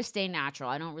try to stay natural.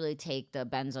 I don't really take the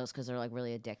benzos because they're like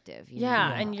really addictive. You know?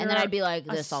 And then I'd be like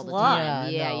this all the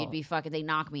time. You'd be fucking. They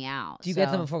knock me out. Do you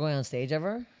get them before going on stage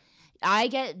ever? I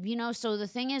get, so the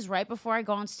thing is, right before I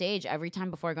go on stage, every time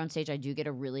before I go on stage, I do get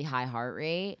a really high heart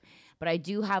rate. But I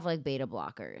do have like beta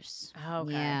blockers.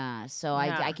 Okay. Yeah. So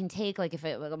I can take like if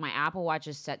my Apple Watch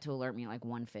is set to alert me like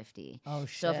 150. Oh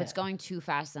shit. So if it's going too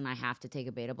fast, then I have to take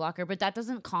a beta blocker. But that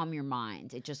doesn't calm your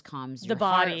mind. It just calms your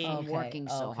body heart from working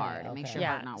so hard. It makes your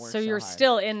heart not work so you're hard.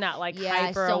 still in that like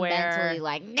hyper still aware. mentally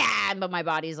like nah, but my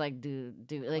body's like do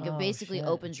like it basically shit.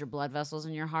 opens your blood vessels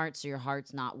in your heart, so your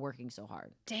heart's not working so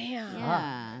hard. Damn.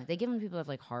 Yeah, they give them people who have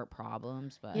like heart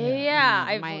problems, but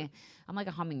I'm like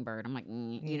a hummingbird. I'm like,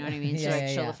 you know what I mean? So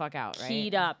chill the fuck out, right?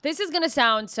 Keyed up. This is gonna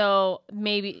sound so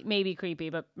maybe creepy,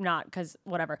 but not because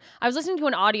whatever. I was listening to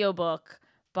an audiobook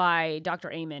by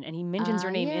Dr. Amen, and he mentions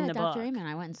your name in the book. Dr. Amen.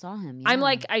 I went and saw him. I'm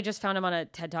like, I just found him on a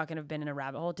TED Talk and have been in a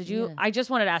rabbit hole. Did you? I just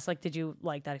wanted to ask, like, did you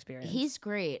like that experience? He's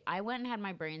great. I went and had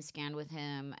my brain scanned with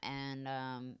him, and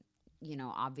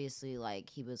obviously, like,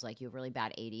 he was like, you have really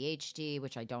bad ADHD,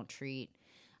 which I don't treat.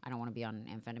 I don't want to be on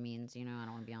amphetamines, I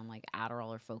don't want to be on like Adderall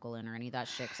or Focalin or any of that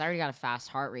shit because I already got a fast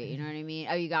heart rate. You know what I mean?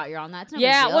 Oh, you're on that? It's no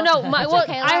big deal. Well, no,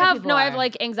 I have have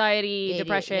like anxiety,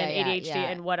 depression, ADHD,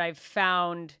 and what I've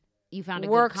found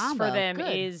works for them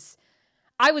is.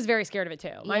 I was very scared of it too.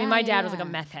 I mean, my dad was like a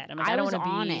meth head. I'm like, I don't want to be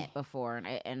on it before, and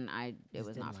it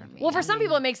was not for me. Well, for some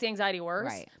people, it makes the anxiety worse.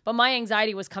 Right. But my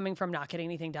anxiety was coming from not getting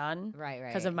anything done. Right.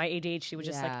 Because of my ADHD, which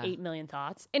is like 8 million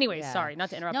thoughts. Anyways, sorry, not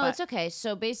to interrupt. No, it's okay.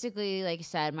 So basically, like I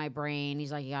said, my brain,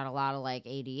 he's like, you got a lot of like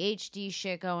ADHD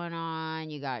shit going on.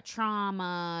 You got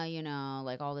trauma,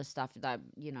 like all this stuff that,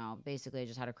 basically I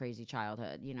just had a crazy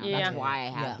childhood. That's why I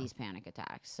have these panic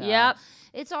attacks. So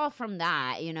it's all from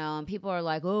that, and people are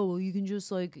like, oh, well, you can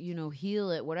just like,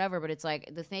 heal it, whatever. But it's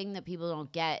like the thing that people don't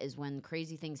get is when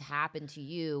crazy things happen to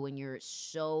you when you're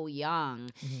so young,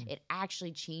 it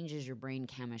actually changes your brain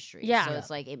chemistry. Yeah. So it's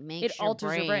like it makes your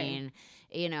alters your brain.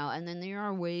 And then there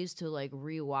are ways to like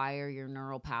rewire your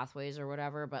neural pathways or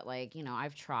whatever. But like,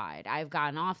 I've tried. I've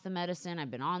gotten off the medicine.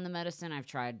 I've been on the medicine. I've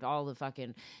tried all the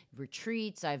fucking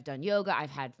retreats. I've done yoga.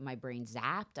 I've had my brain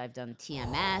zapped. I've done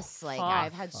TMS. Like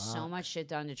I've had so much shit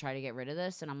done to try to get rid of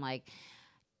this. And I'm like,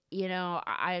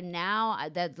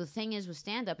 the thing is with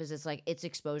stand-up is it's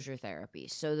exposure therapy.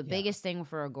 So the biggest thing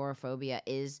for agoraphobia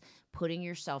is putting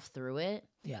yourself through it.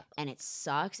 Yeah. And it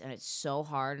sucks and it's so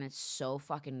hard and it's so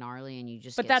fucking gnarly and you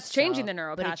just But that's changing the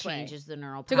neural pathway. But it changes the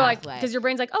neural pathway. To go like, because your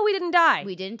brain's like, oh, we didn't die.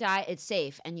 We didn't die. It's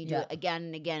safe. And you do it again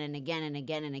and again and again and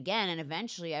again and again. And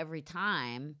eventually every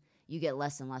time you get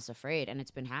less and less afraid. And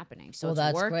it's been happening. So it's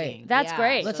working. Great. That's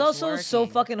great. That's also so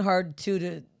fucking hard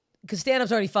to because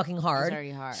stand-up's already fucking hard. It's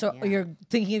already hard. So you're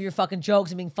thinking of your fucking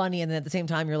jokes and being funny, and then at the same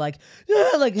time you're like,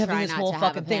 like having this whole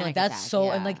fucking thing. Like that's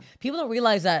so, and like people don't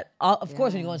realize that. Of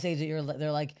course, when you go on stage, they're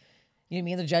like, you know what I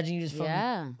mean? They're judging you just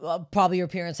from probably your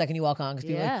appearance second you walk on because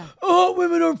people are like, oh,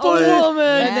 women are funny. Oh,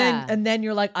 woman. And then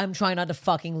you're like, I'm trying not to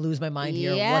fucking lose my mind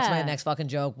here. What's my next fucking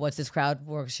joke? What's this crowd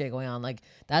work shit going on? Like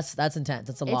that's intense.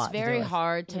 That's a lot. It's very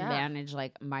hard to manage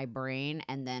like my brain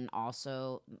and then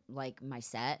also like my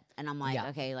set. And I'm like,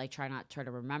 okay, like try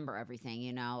to remember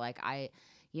everything, like I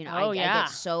get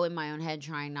so in my own head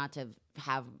trying not to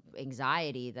have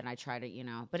anxiety that I try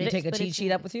to, but you take a cheat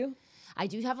sheet up with you? I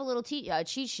do have a little cheat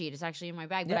sheet. It's actually in my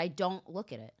bag, but I don't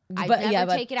look at it. I But- never yeah,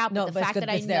 but- take it out. no, But but the it's fact good- that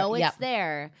I it's there. know Yeah. it's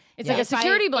there. It's like a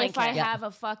security blanket. If I have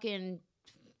a fucking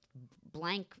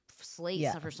blank slate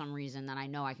Yeah. for some reason, then I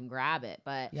know I can grab it.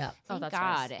 But Yeah. thank that's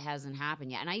God nice. it hasn't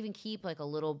happened yet. And I even keep like a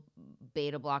little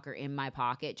beta blocker in my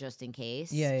pocket just in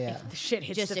case. Yeah. The shit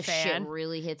hits Just the if fan. shit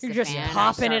really hits You're the just fan, I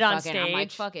popping start it on fucking, I'm like,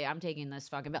 stage. fuck it, I'm taking this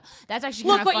fucking bill. That's actually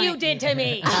Look kinda what funny. you did to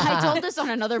me. I told this on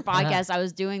another podcast. I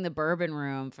was doing the Bourbon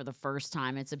Room for the first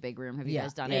time. It's a big room. Have you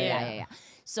guys done it? Yeah.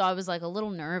 So I was like a little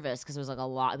nervous because it was like a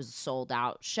lot. It was a sold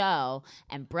out show,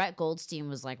 and Brett Goldstein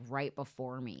was like right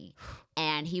before me,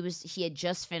 and he had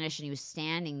just finished, and he was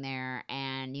standing there,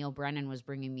 and Neil Brennan was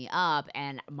bringing me up,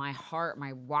 and my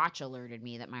watch alerted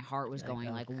me that my heart was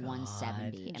going like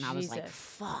 170, and I was like,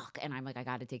 fuck, and I'm like, I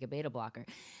got to take a beta blocker.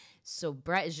 So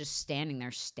Brett is just standing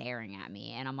there staring at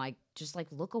me, and I'm like, just like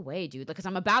look away, dude, because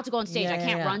I'm about to go on stage. I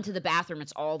can't run to the bathroom;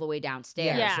 it's all the way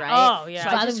downstairs, right? Oh yeah,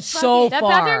 So I just so that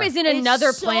far. bathroom is in it's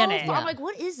another so planet. far. I'm like,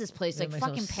 what is this place? Like makes no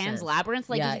fucking Pan's sense. Labyrinth?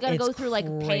 Like Yeah, you gotta go it's through like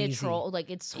pay a crazy. troll.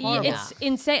 Like it's horrible. It's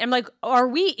insane. I'm like, are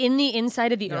we in the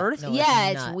inside of the earth? no, yeah,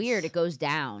 it's nuts. weird. It goes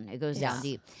down. It goes down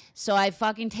deep. So I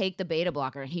fucking take the beta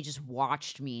blocker, and he just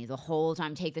watched me the whole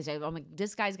time take this. I'm like,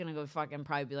 this guy's gonna go fucking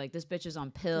probably be like, this bitch is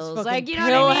on pills. Like, you know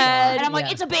what I mean? pillhead. And I'm like,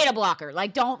 Yeah. it's a beta blocker.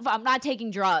 Like, I'm not taking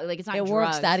drugs. Like, it's not It drugs.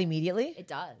 works that immediately? It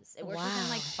does. It works within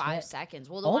like 5 seconds.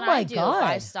 Well, the Oh one my I do, God.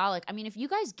 diastolic. I mean, if you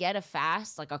guys get a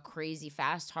fast, like a crazy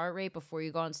fast heart rate before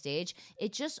you go on stage,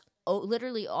 it just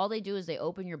literally all they do is they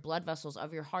open your blood vessels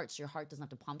of your heart, so your heart doesn't have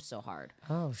to pump so hard.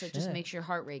 Oh, So shit. it just makes your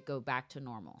heart rate go back to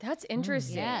normal. That's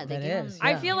interesting. Yeah, they That give is, them-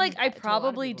 I yeah. feel like I to a lot of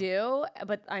probably people. do,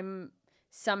 but I'm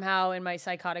somehow in my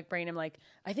psychotic brain, I'm like,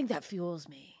 I think that fuels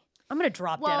me. I'm gonna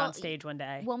drop dead Well, on stage one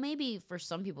day. Well, maybe for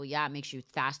some people, yeah, it makes you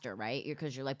faster, right?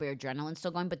 Because you're like, but your adrenaline's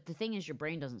still going. But the thing is, your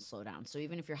brain doesn't slow down. So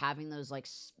even if you're having those like,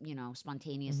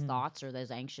 spontaneous thoughts or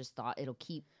those anxious thoughts, it'll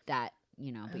keep that,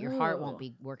 but your heart won't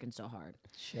be working so hard.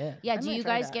 Shit. Yeah. I Do might you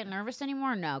try guys that. get nervous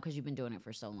anymore? No, because you've been doing it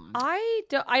for so long. I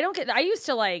don't get. I used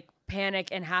to like panic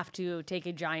and have to take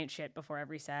a giant shit before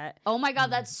every set. Oh my god,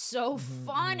 that's so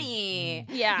funny.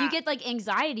 Yeah. You get like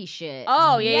anxiety shit.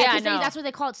 Oh, yeah, 'cause no. that's what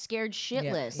they call it, scared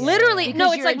shitless. Yeah. Literally, Because no,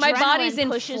 it's your like my adrenaline body's in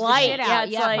pushes the flight. shit out. Yeah,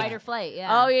 it's like fight or flight.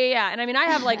 Yeah. Oh yeah. And I mean, I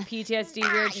have like PTSD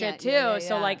weird shit too. yeah,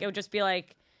 So yeah. like, it would just be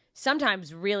like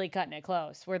sometimes really cutting it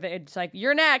close, where it's like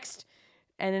you're next,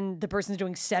 and then the person's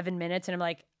doing 7 minutes, and I'm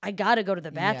like, I gotta go to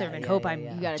the bathroom and hope I'm.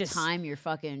 You gotta just, time your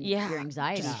fucking Yeah, your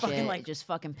anxiety just shit. fucking, Just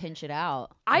fucking pinch it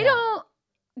out. I don't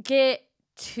get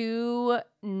too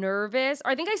nervous.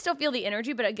 Or I think I still feel the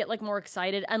energy, but I get like more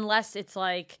excited unless it's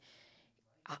like.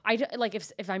 Like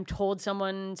if I'm told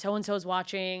someone so and so's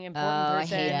watching, important I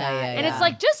person, hate that. and it's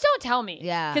like, just don't tell me,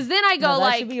 Yeah. because then I go No, that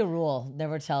like should be a rule.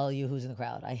 Never tell you who's in the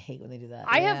crowd. I hate when they do that.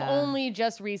 I have Yeah. only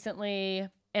just recently,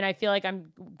 and I feel like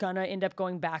I'm gonna end up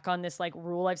going back on this like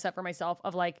rule I've set for myself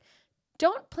of like,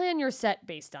 don't plan your set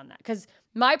based on that. Because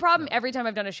my problem every time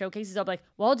I've done a showcase is I'll be like,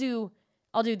 well,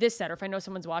 I'll do this set, or if I know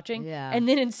someone's watching, Yeah. and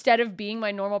then instead of being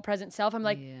my normal present self, I'm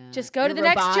like, Yeah. just go to You're the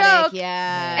next robotic, joke,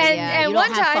 Yeah. and yeah. and You one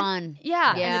don't have time, fun. yeah,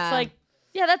 and Yeah. it's like,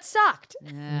 yeah, that sucked.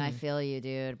 Yeah, I feel you,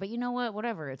 dude. But you know what?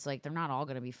 Whatever. It's like they're not all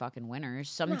gonna be fucking winners.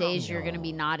 Some days you're gonna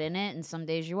be not in it, and some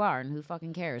days you are. And who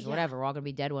fucking cares? Whatever. We're all gonna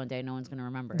be dead one day. No one's gonna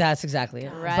remember. That's exactly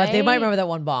it. But they might Right? remember that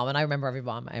one bomb, and I remember every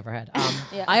bomb I ever had.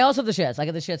 I also have the shits. I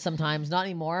get the shits sometimes, not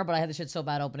anymore, but I had the shit so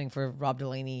bad opening for Rob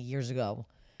Delaney years ago.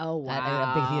 Oh wow.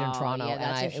 At a big theater in Toronto, Yeah,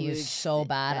 that's a it was huge- so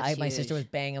bad. that's My sister was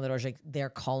huge. banging on the door. She's like, "They're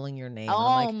calling your name." And Oh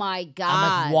I'm like, my god.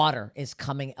 I'm like, water is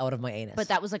coming out of my anus. But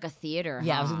that was like a theater.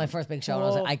 yeah, it huh? was my first big show, and I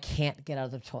was like, I can't get out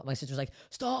of the toilet. My sister was like,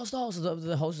 stall. So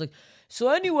the host was like, so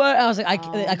anyway, I was like, I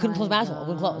couldn't close my asshole. I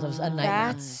wouldn't close. It was a nightmare.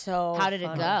 That's so. How did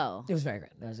it go? It was very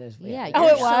great. Yeah. Oh,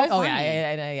 you're it was? so Oh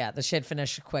yeah, funny. yeah. The shit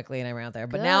finished quickly, and I ran out there.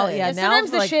 But now, Good. yeah, And now sometimes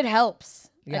for, the like, shit helps.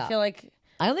 Yeah. I feel like.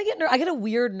 I only get I get a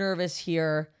weird nervous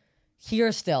here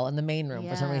still in the main room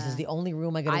for some reason. It's the only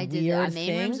room I get a I did. weird The main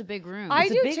thing. room's a big room. I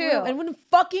It's a do big too. room. And when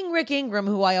fucking Rick Ingram,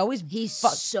 who I always He's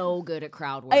fuck, so good at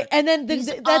crowd work. and then He's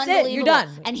that's it. You're done.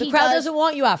 unbelievable. And the he crowd does- doesn't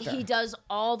want you after. He does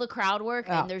all the crowd work,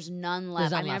 Yeah. and there's none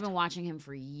left. none I mean, I've left. been watching him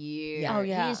for years. Yeah. Oh,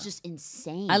 yeah. He is just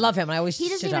insane. I love him. And I always He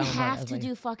doesn't shit even on him when I have was to like-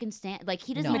 do fucking stand. Like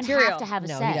he doesn't No. even Material. have to have a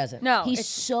No, set. he doesn't. No, He's it's-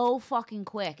 so fucking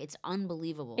quick. It's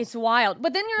unbelievable. It's wild.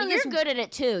 But then you're in You're this good at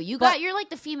it too. But- You're like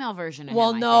the female version of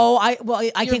Well, him. no, I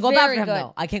You're can't go back very for him good.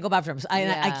 though. I can't go back for him. I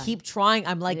Yeah. keep trying.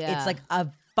 I'm like, Yeah. it's like a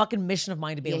fucking mission of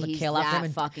mine to be Yeah, able to he's kill after him that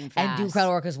and, fucking and do fast. crowd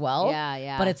work as well. Yeah,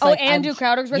 yeah. But it's Oh, like and I'm- do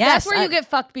crowd work. Yes, That's where you get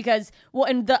fucked because, well,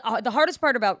 and the hardest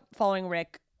part about following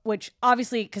Rick, which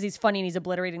obviously because he's funny and he's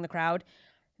obliterating the crowd,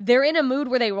 they're in a mood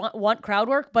where they want crowd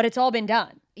work, but it's all been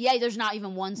done. Yeah, there's not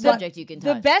even one subject you can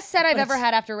The touch. best set I've ever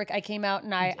had after Rick, I came out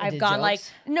and I've did gone jokes? like,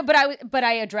 no, but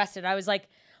I addressed it. I was like,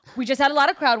 we just had a lot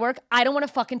of crowd work. I don't want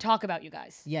to fucking talk about you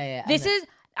guys. Yeah. This And is,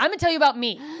 I'm going to tell you about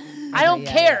me. I don't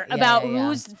yeah, care yeah, about yeah.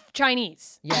 who's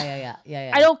Chinese. Yeah.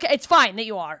 I don't care. It's fine that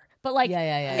you are. But like,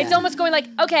 Yeah. it's almost going like,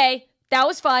 okay, that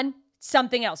was fun.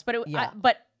 something else. But Yeah.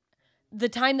 but the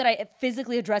time that I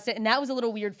physically addressed it, and that was a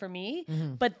little weird for me.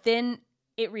 But then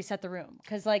it reset the room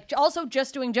because like also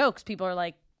just doing jokes, people are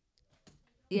like,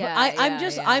 Yeah,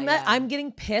 I'm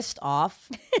getting pissed off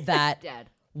that Dead.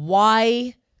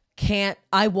 why can't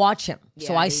I watch him?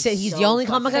 So Yeah, I he's sit. He's so the only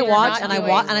comic I fucking- watch, You're and not I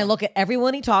watch doing and I look at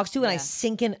everyone he talks to, and I Yeah.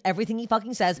 sink in everything he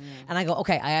fucking says, and I go,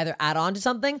 okay, I either add on to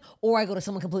something or I go to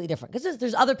someone completely different because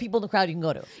there's other people in the crowd you can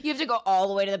go to. You have to go all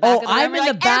the way to the back Oh, of the room. I'm You're in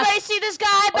the like, back- everybody see this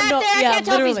guy back no, there? I yeah, can't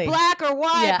tell if literally. he's black or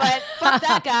white, Yeah. but fuck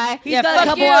that guy. He's Yeah, got a fuck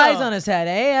couple you. eyes on his head.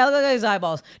 Hey, look at his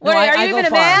eyeballs. Wait, are you go even a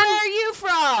far. man? Where are you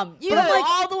from? You I'm go like-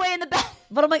 all the way in the back.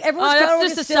 But I'm like, everyone's that's crowd work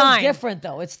just is a still sign. different,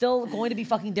 though. It's still going to be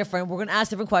fucking different. We're going to ask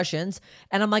different questions.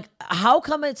 And I'm like, how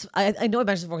come it's, I know I mentioned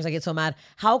this before because I get so mad.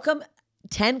 How come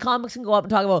 10 comics can go up and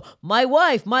talk about my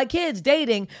wife, my kids,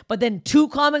 dating, but then 2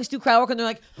 comics do crowd work and they're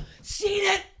like, seen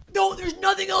it? No, there's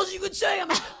nothing else you could say. I'm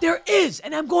like, there is,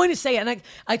 and I'm going to say it. And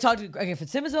I talked to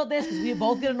Fitzsimmons about this because we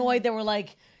both get annoyed. They were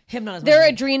like, him not as Their much as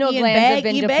me. adrenal Ian glands Begg, have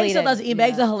been Ian Begg still depleted. does. Ian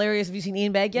Begg's a hilarious. Have you seen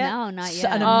Ian Begg yet? No, not So-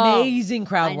 yet. An Oh. amazing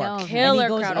crowd I work. know him. Killer And he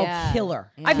goes, crowd oh, work.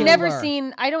 killer. I've never Killer.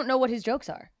 seen. I don't know what his jokes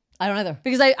are I don't either.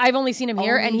 because I've only seen him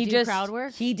here, and Only he do just crowd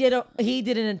work. He did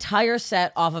an entire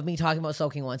set off of me talking about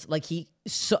soaking once. Like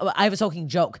I have a soaking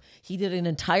joke. He did an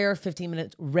entire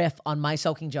 15-minute riff on my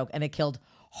soaking joke, and it killed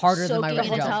harder than my Soaking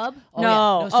regular in a joke. tub? Oh, No.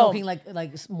 yeah. Oh. Soaking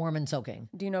like Mormon soaking.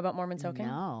 Do you know about Mormon soaking?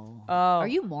 No. Oh. Are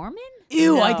you Mormon?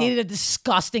 Ew! No. I dated a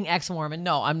disgusting ex-Mormon.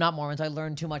 No, I'm not Mormon. So I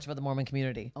learned too much about the Mormon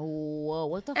community. Oh, whoa,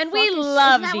 what the And fuck we is,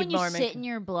 love isn't that the when you Mormon sit in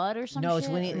your blood or something? No, it's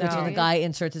when it's when the guy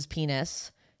inserts his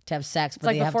penis to have sex. It's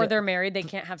like before they're married, they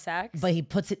can't have sex. But he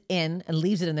puts it in and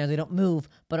leaves it in there. They don't move.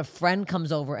 But a friend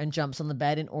comes over and jumps on the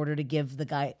bed in order to give the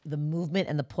guy the movement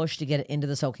and the push to get it into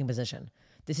the soaking position.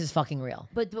 This is fucking real.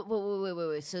 But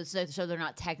wait. So they're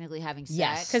not technically having sex?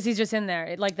 Yes. Because he's just in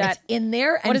there, like that. It's in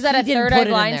there. And What is that? he A didn't Third put Eye it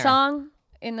in Blind there. song?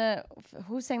 In the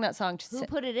who sang that song? Who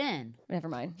put it in? Never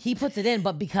mind. He puts it in,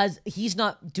 but because he's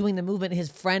not doing the movement,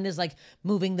 his friend is like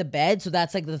moving the bed. So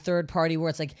that's like the third party where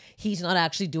it's like he's not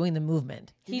actually doing the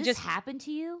movement. Did He this just happen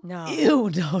to you? no. Ew,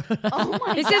 no. Oh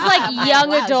my This God. is like I'm like, young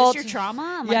wow, adult- Is this your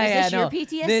trauma? I'm like, is this your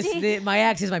PTSD? My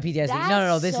ex is my PTSD. That's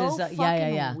no. This so is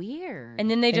fucking weird. And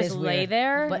then they just is lay weird.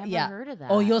 there. But Never yeah. heard of that.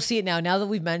 Oh, you'll see it now. Now that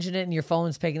we've mentioned it and your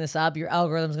phone's picking this up, your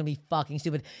algorithm's gonna be fucking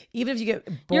stupid. Even if you get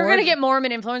bored, You're gonna get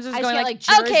Mormon influencers I just going get like, like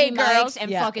Jersey okay, mics girls.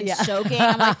 and Yeah, fucking yeah. soaking.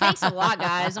 I'm like, thanks a lot,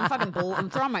 guys. I'm fucking I'm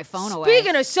throwing my phone away.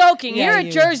 Speaking of soaking, Yeah, here at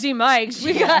you- Jersey Mike's,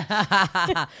 we got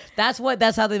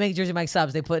that's how they make Jersey Mike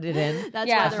subs. They put it in. That's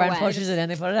Yeah. why The they're Friend wet. pushes it in.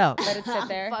 They put it out. let it sit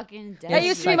there. Fucking dead. That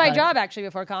used to be my psychotic. job actually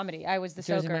before comedy. I was the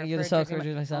Jersey soaker. Mike, you're the for soaker. Jersey Jersey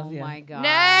Mike. Mike subs. Oh Yeah. my god.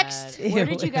 Next. Where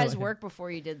did you Ew, guys ew. work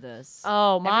before you did this?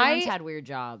 Oh Everyone's my! had weird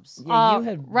jobs. Yeah, you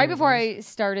had right weird before ones. I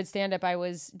started stand up, I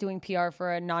was doing PR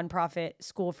for a nonprofit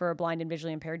school for blind and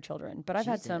visually impaired children. But I've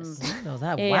had some. Jesus. I didn't know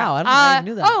that. Yeah. Wow, I don't think I even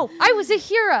knew that. Oh, I was a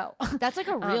hero. That's like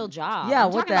a real job. yeah,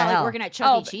 I'm what talking the about hell? like working at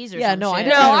Chuck E. Cheese or yeah, some no, I shit.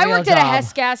 know. No, That's a I real worked at a job.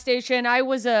 Hess gas station. I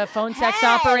was a phone sex Hess!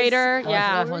 operator. Oh, I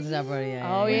Yeah. forgot phones is operator,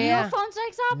 yeah, Oh, Were you yeah. a phone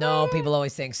sex operator? No, people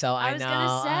always think so. I I was know.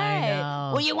 gonna say. I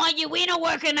know. Well, you want your wiener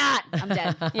work or not? I'm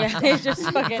dead. Yeah, they just It's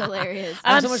fucking. hilarious.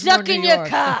 I'm so much more sucking New your York.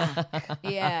 cock.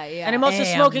 Yeah. And I'm also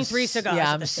Hey, smoking I'm 3 s- cigars. Yeah,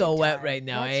 at I'm the so same wet time. right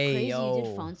now. That's Hey, crazy. yo. You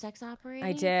did phone sex operating?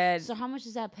 I did. So how much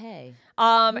does that pay?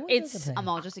 It's pay? I'm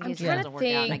all just in case it trying to doesn't work out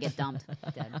and I think. get dumped.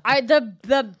 Dead.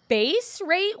 the base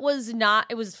rate was not.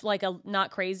 It was like a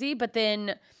not crazy, but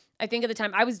then I think at the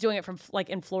time I was doing it from like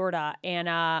in Florida, and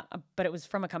but it was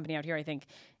from a company out here. I think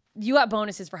you got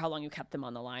bonuses for how long you kept them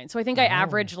on the line. So I think I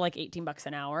averaged like $18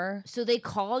 an hour. So they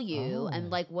call you and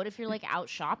like, what if you're like out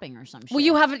shopping or some shit? Well,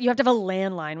 you have to have a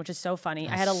landline, which is so funny.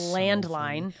 I had a so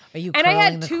landline. funny. Are you and I curling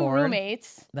had the 2 cord?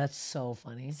 roommates. That's so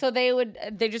funny. So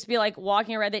they'd just be like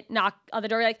walking around, they'd knock on the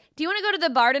door, like, do you want to go to the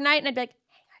bar tonight? And I'd be like,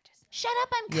 shut up,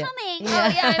 I'm Yeah. coming.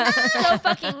 oh yeah, I'm so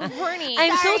fucking horny.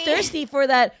 I'm Sorry. so thirsty for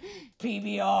that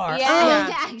PBR.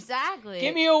 Yeah, exactly.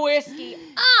 Give me a whiskey.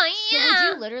 Oh So yeah.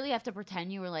 would you literally have to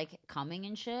pretend you were like coming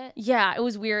and shit? Yeah, it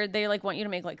was weird. They like want you to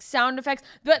make like sound effects.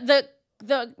 But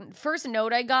the first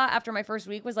note I got after my first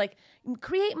week was like,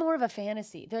 create more of a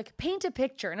fantasy. They're like, paint a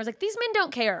picture. And I was like, these men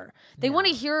don't care. They want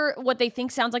to hear what they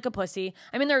think sounds like a pussy.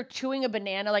 I mean, they're chewing a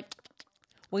banana like.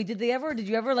 Wait, did you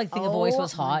ever like think a voice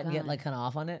was my hot and get God. like kind of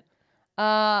off on it?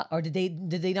 Or did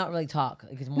they not really talk?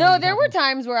 Like, it's more No, you there were talking.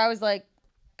 times where I was like,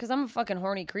 because I'm a fucking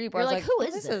horny creep. Where You're I was like, like,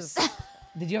 who is this?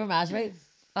 Did you ever masturbate?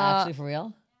 Actually, for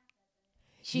real?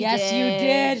 Yes, you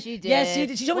did. She did. Yes, you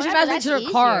did. She told me she Whatever, masturbates to her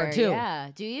that's car, easier. too. Yeah.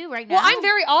 Do you right now? Well, I'm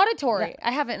very auditory.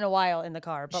 I haven't in a while in the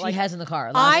car, but She like has in the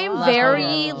car. I'm Last very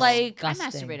party. like I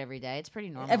Disgusting. masturbate every day. It's pretty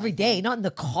normal. Every day, not in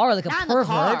the car like a Not in the pervert.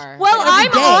 car. Well, But every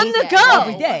I'm day. on the go.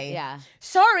 Every day. Yeah.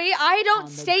 sorry, I don't On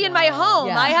the stay in my go. home.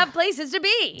 Yeah. I have places to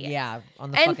be. Yeah,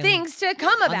 on the And fucking, things to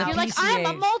come about. You're like, I'm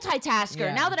a PCH. multitasker.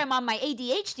 Yeah. Now that I'm on my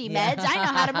ADHD meds, I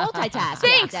know how to multitask.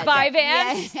 Thanks, Yeah, Five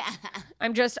yeah. Ants.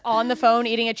 I'm just on the phone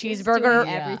eating a Doing cheeseburger,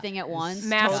 everything at once.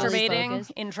 masturbating totally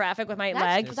focused. in traffic with my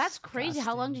legs. That's crazy.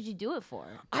 How long did you do it for?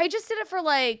 I just did it for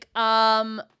like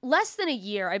less than a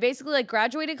year. I basically like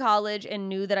graduated college and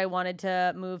knew that I wanted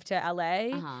to move to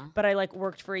LA, but I like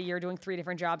worked for a year doing 3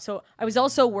 different jobs. So I was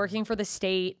also working for the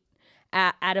state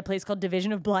at a place called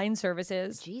Division of Blind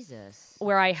Services, Jesus.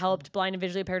 where I helped blind and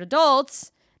visually impaired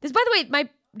adults. This, by the way, my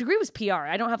degree was PR.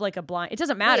 I don't have like a blind. It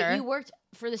doesn't matter. Wait, you worked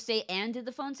for the state and did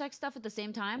the phone sex stuff at the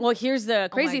same time? Well, here's the Oh my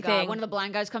crazy God. thing. One of the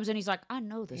blind guys comes in. He's like, I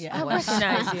know this. Yeah. I voice.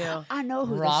 recognize you. I know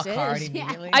who rock this hard is.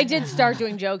 immediately. I did start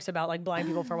doing jokes about like blind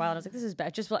people for a while, and I was like, "This is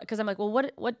bad." Just because I'm like, "Well,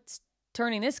 what's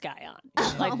turning this guy on?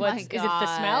 Like, Oh what's my is it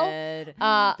the smell?"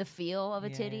 God. The feel of a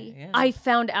titty. Yeah. I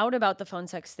found out about the phone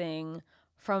sex thing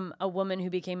from a woman who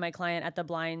became my client at the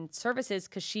blind services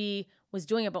because she was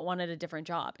doing it but wanted a different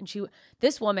job, and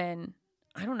this woman,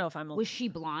 I don't know if I'm Was she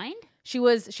blind? she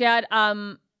had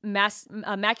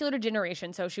macular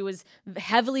degeneration, so she was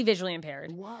heavily visually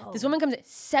impaired. Whoa. This woman comes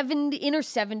in her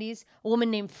 70s, a woman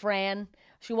named Fran.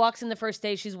 She walks in the first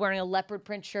day, she's wearing a leopard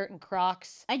print shirt and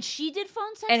Crocs And she did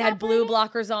phone sex and had blue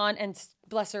operating? blockers on, and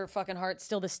bless her fucking heart,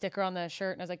 still the sticker on the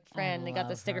shirt. And I was like, Fran, they got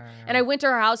the sticker. And I went to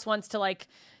her house once to like,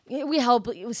 we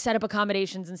set up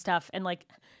accommodations and stuff, and like,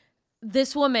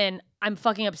 this woman, I'm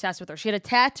fucking obsessed with her. She had a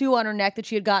tattoo on her neck that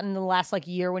she had gotten in the last like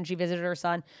year when she visited her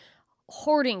son,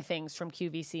 hoarding things from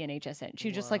QVC and HSN.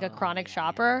 She's just like a chronic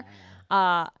shopper.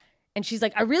 And she's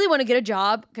like, I really want to get a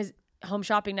job because Home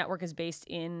Shopping Network is based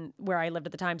in where I lived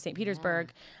at the time, St.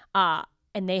 Petersburg. And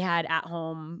they had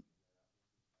at-home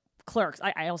clerks.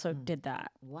 I also did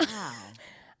that.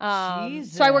 Wow.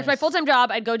 So I worked my full-time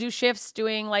job. I'd go do shifts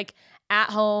doing like at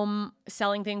home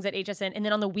selling things at HSN. And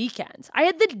then on the weekends, I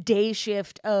had the day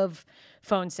shift of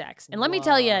phone sex. And let me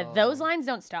tell you, those lines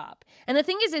don't stop. And the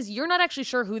thing is you're not actually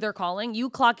sure who they're calling. You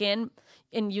clock in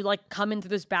and you like come in through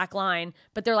this back line,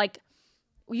 but they're like,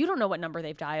 well, you don't know what number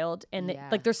they've dialed. And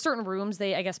like there's certain rooms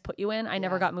they, I guess, put you in. I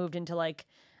never got moved into like,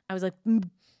 I was like,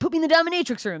 put me in the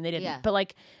dominatrix room. They didn't. Yeah. But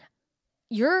like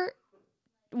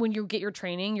when you get your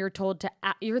training, you're told to,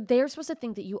 they're supposed to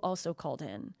think that you also called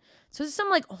in. So this is some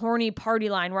like horny party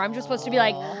line where I'm just supposed to be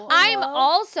like, I'm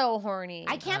also horny.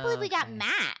 I can't believe we got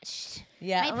matched.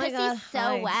 Yeah. My Oh my pussy's God. so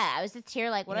Hi. wet. I was just here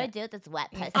like, what do I do with this wet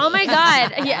pussy? Oh my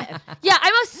God. Yeah. Yeah.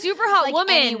 I'm a super hot Like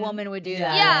woman. any woman would do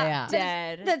that. Yeah.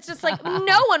 Dead. That's just like,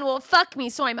 no one will fuck me.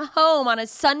 So I'm home on a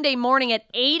Sunday morning at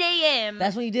 8 a.m.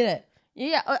 That's when you did it.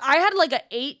 Yeah. I had like an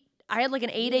 8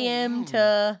 a.m.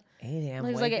 to 8 a.m.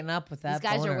 It was like waking up with that These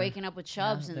guys are boner. waking up with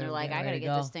chubs and they're like, getting I gotta ready to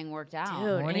get go. this thing worked out. dude.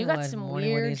 And Morning you got wood. some Morning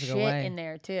wood weird needs to shit go away. in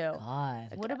there too. God.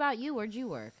 What about you? Where'd you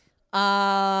work?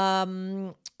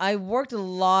 I worked a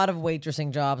lot of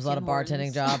waitressing jobs, a lot of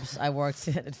bartending jobs. I worked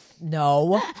at,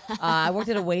 I worked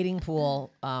at a waiting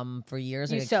pool for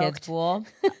years, like a kids soaked. pool.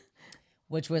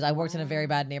 Which was, I worked in a very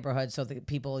bad neighborhood, so the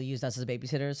people used us as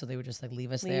babysitters, so they would just like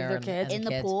leave us there. their and- kids? and In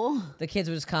the pool? The kids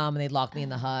would just come and they'd lock me in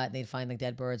the hut and they'd find like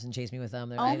dead birds and chase me with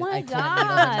them. Oh my I couldn't needle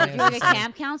them. God. It You're was like a insane.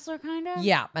 camp counselor kind of?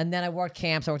 Yeah, and then I worked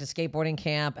camps. I worked a skateboarding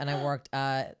camp, and I worked.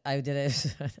 I did a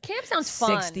Camp sounds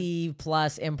fun. 60+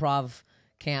 improv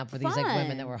camp for these like women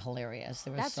Fun. that were hilarious.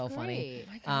 They were That's so funny.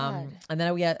 great. And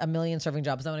then we had a million serving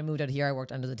jobs. Then when I moved out here, I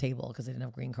worked under the table because I didn't have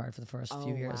a green card for the first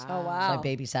few years. wow. Oh, wow. So I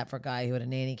babysat for a guy who had a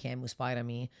nanny cam who spied on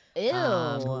me. Ew.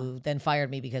 Who then fired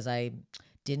me because I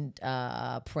didn't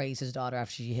praise his daughter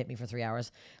after she hit me for 3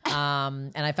 hours.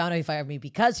 And I found out he fired me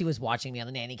because he was watching me on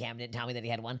the nanny cam, didn't tell me that he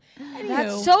had one.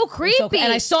 That's so creepy.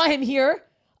 And I saw him here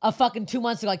a fucking 2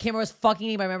 months ago. I can't remember his fucking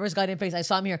name. I remember his goddamn face. I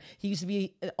saw him here. He used to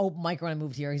be an open mic when I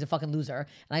moved here. He's a fucking loser.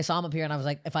 And I saw him up here and I was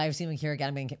like, if I see him here again,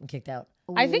 I'm going to get him kicked out.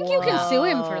 I think you can sue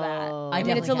him for that. I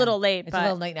mean, it's a definitely little can. late, It's but a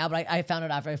little late now, but I found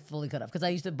it after I fully could have. Because I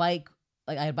used to bike.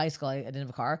 Like I had a bicycle, I didn't have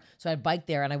a car, so I'd bike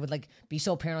there, and I would like be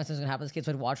so paranoid something was gonna happen to this kid,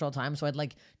 so I'd watch her all the time. So I'd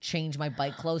like change my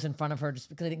bike clothes in front of her just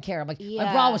because I didn't care. I'm like,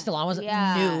 my bra was still on, I wasn't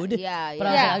nude, Yeah, but I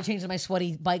was yeah. like, I changed my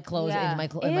sweaty bike clothes Yeah. into my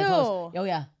clothes. Oh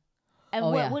yeah, And Oh,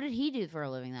 what, yeah. what did he do for a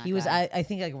living? That he was guy? I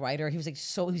think like a writer. He was like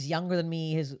he was younger than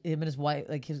me. Him and his wife,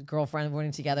 like his girlfriend, were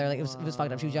running together. Like it was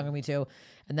fucked up. She was younger than me too.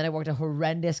 And then I worked at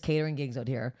horrendous catering gigs out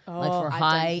here, like for I've done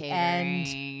high end.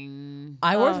 catering.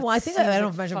 I worked for one. I think I don't know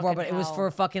if I seems like mentioned before, but fucking it was hell.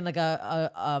 for fucking like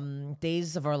a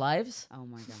Days of Our Lives. Oh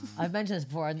my god. I've mentioned this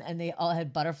before, and they all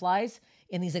had butterflies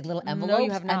in these like little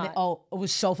envelopes. have And not. it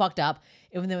was so fucked up.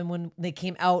 And then when they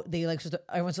came out, they like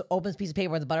everyone opens a piece of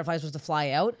paper and the butterflies supposed to fly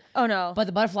out. Oh no. But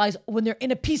the butterflies, when they're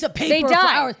in a piece of paper for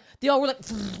die. hours, they all were like.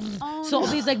 So all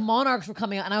these like monarchs were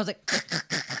coming out, and I was like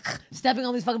stepping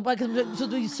on these fucking buttons. So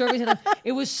these surveys, and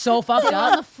it was so fucked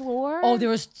up On the floor? Oh, there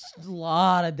was a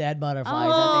lot of dead butterflies.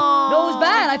 That day. No, it was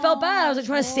bad. I felt bad. I was like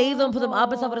trying to save them, put them up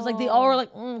and stuff, but it's like they all were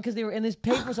like, because they were in this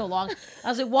paper so long. I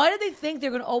was like, why did they think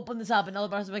they're gonna open this up? And other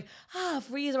butterflies were like,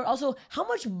 freeze. Or also, how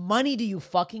much money do you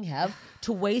fucking have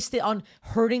to waste it on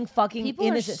hurting fucking People are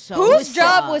innocent? so Whose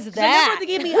job was Because I remember that? they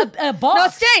gave me a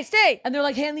box. No, stay. And they're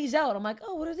like, hand these out. I'm like,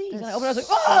 oh, what are these? And I opened it, I was like,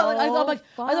 oh, like,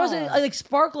 I thought it was like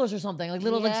sparklers or something, like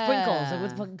little like sprinkles, like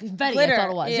with fucking confetti. Glitter. I thought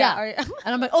it was, Yeah. yeah.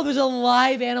 And I'm like, oh, there's a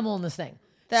live animal in this thing,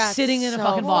 That's sitting in a so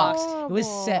fucking box. It was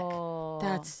sick.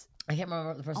 That's I can't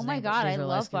remember the person's Oh my name. but god, she's I really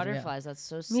love nice, yeah. butterflies. That's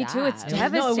so sad. Me too, it's No,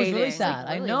 it was really devastating. sad.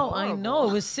 Like, really I know.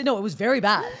 horrible. It was very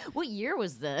bad. What year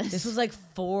was this? This was like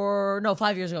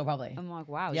 5 years ago, probably. I'm like,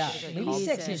 wow. Yeah, should've maybe called-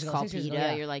 6 years ago. call 6 years ago, PETA.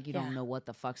 yeah. You're like, you don't know what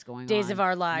the fuck's going on. Days of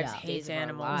Our Lives Yeah. hates Days of Our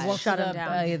animals. Lives. Well, Shut for them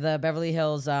down. the Beverly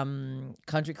Hills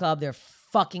country club, they're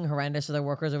fucking horrendous to their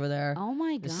workers over there. Oh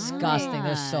my god. Disgusting.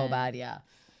 They're so bad. Yeah.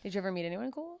 Did you ever meet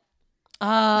anyone cool?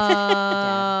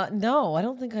 No, I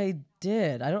don't think I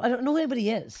did. I don't know who anybody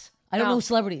is. I don't No. know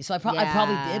celebrities, so I probably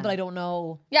Yeah. did, but I don't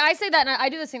know. Yeah, I say that, and I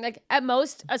do this thing. Like at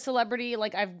most, a celebrity,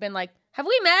 like I've been like, "Have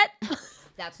we met?"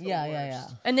 That's the Yeah, worst.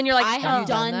 yeah. And then you're like, I have you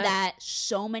done done that? that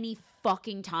so many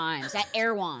fucking times at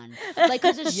Erewhon. Like,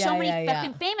 because there's so Yeah, many yeah,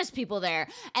 fucking famous people there.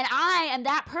 And I am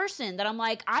that person that I'm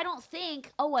like, I don't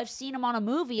think, oh, I've seen him on a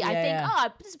movie. I think, Yeah. oh,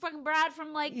 this is fucking Brad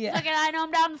from like, Yeah. fucking, I know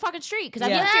him down the fucking street because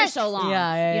I've Yeah. lived here so long.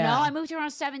 Yeah, yeah, You know, yeah. I moved here when I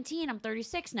was 17. I'm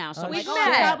 36 now. So I'm Oh, like, shit. oh,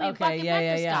 I probably Okay, fucking yeah, met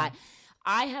yeah, this yeah. guy.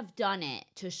 I have done it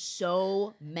to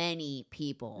so many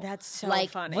people. That's so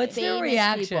like, funny. What's their famous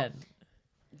reaction? people.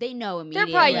 They know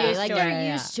immediately. probably used like to they're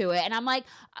it. used to it, and I'm like,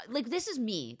 this is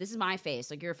me. This is my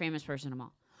face. Like you're a famous person. I'm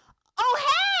all, oh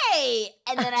hey,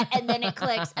 and then it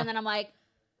clicks, and then I'm like,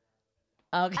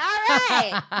 Okay. all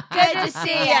right, good to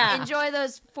see ya. Enjoy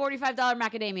those $45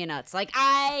 macadamia nuts. Like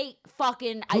I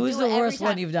Who's do the it every worst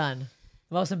one time. you've done?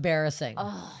 The most embarrassing?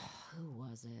 Who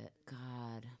was it?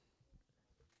 God.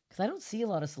 Because I don't see a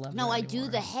lot of celebrities. No, I do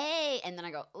the hey, and then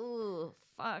I go, ooh,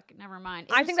 fuck, never mind.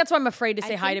 It I was- think that's why I'm afraid to I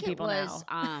say hi to think it people was,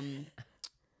 now.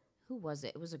 Who was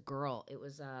it? It was a girl. It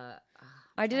was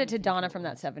I did it to Donna from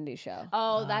that '70s show.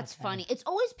 Oh, that's funny. It's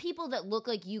always people that look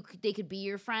like they could be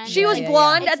your friend. She was yeah,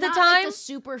 blonde It's at the not time. Like the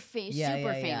super Yeah,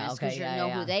 super yeah, famous okay, because you yeah, know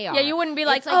yeah. who they are. Yeah, you wouldn't be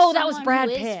like, It's "Oh, that was someone Brad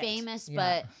who Pitt." is famous,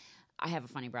 Yeah. but I have a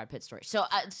funny Brad Pitt story. So,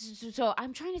 so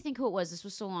I'm trying to think who it was. This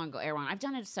was so long ago, Aaron. I've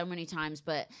done it so many times,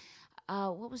 but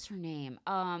what was her name?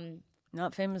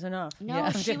 Not famous enough. No,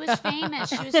 Yeah. she was famous.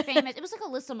 She was famous. It was like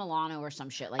Alyssa Milano or some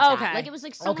shit like Okay. that. Like it was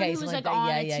like someone Okay, who was something like like that. on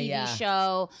Yeah, a yeah, TV yeah.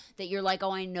 show that you're like,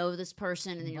 oh, I know this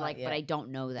person, and then you're But, like, yeah. but I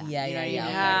don't know them. Yeah, You know yeah, what I yeah,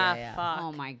 mean? yeah, Ah, yeah. fuck.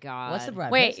 Oh my god. What's the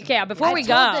Brad Wait, Pitt okay, story? before I we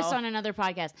told go, this on another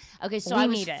podcast. Okay, so We I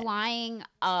was need it. flying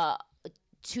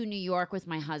to New York with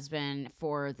my husband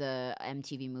for the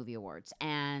MTV Movie Awards,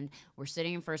 and we're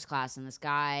sitting in first class, and this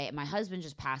guy, my husband,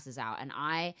 just passes out, and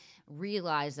I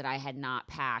realized that I had not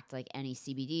packed like any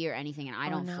CBD or anything, and I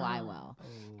don't fly well,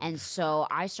 and so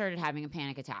I started having a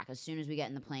panic attack as soon as we get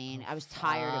in the plane. I was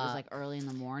tired. It was like early in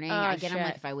the morning. Oh, I get 'em shit.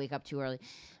 like if I wake up too early,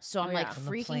 so I'm like yeah. And the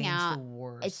freaking plane's out. the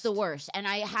worst. It's the worst. And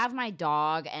I have my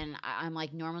dog, and I'm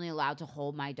like normally allowed to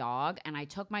hold my dog. And I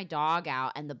took my dog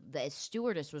out, and the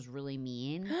stewardess was really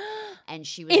mean. And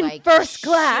she was In like, first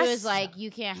class? She was like, you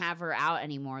can't have her out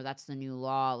anymore. That's the new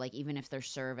law. Like, even if they're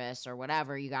service or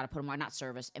whatever, you got to put them on, not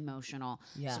service, emotional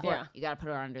Yeah. support. Yeah. You got to put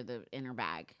her under the inner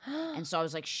bag. And so I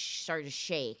was like, started to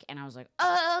shake. And I was like,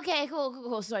 oh, okay,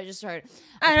 cool. So I just started.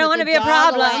 I don't put wanna the be a dog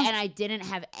problem. away, and I didn't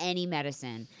have any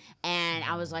medicine. And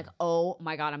I was like, oh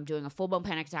my God, I'm doing a full blown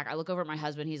panic attack. I look over at my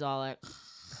husband. He's all like,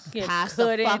 You pass the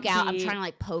couldn't fuck out. I'm be- trying to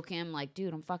like poke him, like,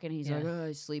 dude, I'm fucking. He's like, Yeah. oh,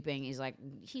 he's sleeping. He's like,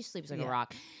 he sleeps like a Yeah.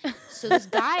 rock. So this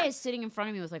guy is sitting in front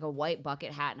of me with like a white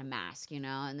bucket hat and a mask, you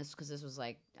know, and this because this was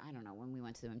like, I don't know, when we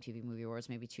went to the MTV Movie Awards,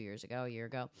 maybe 2 years ago, a year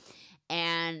ago,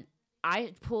 and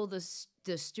I pull the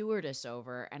stewardess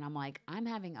over, and I'm like, I'm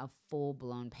having a full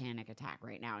blown panic attack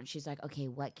right now, and she's like, okay,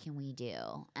 what can we do?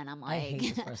 And I'm like, I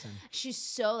hate this person. she's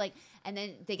so like, and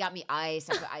then they got me ice.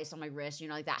 I put ice on my wrist, you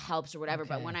know, like that helps or whatever.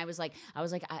 But Okay. when I was like,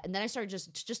 and then I started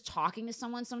just talking to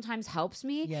someone sometimes helps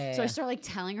me. Yeah, so I yeah. started like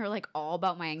telling her like all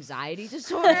about my anxiety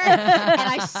disorder, and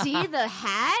I see the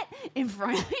hat in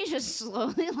front of me just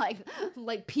slowly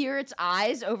like peer its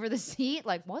eyes over the seat,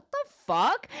 like what the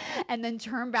fuck, and then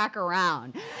turn back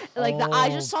around. Like the I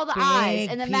just saw the eyes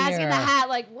and the mask and the Peter. hat.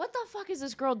 Like, what the fuck is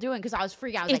this girl doing? Because I was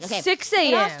freaking out. I was It's like, okay, 6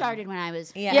 it all a.m. started when I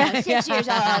was Yeah. you know, 6 years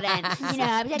old,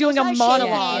 and Doing a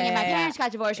monologue. And my Yeah. parents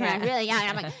got divorced when I was really young.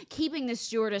 And I'm like keeping this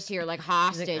stewardess here like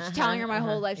hostage, telling her my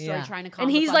whole life story, Yeah. trying to calm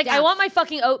And the he's fuck like, down. I want my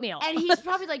fucking oatmeal. And he's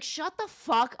probably like, shut the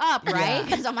fuck up, right?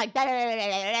 Because I'm like,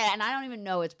 and I don't even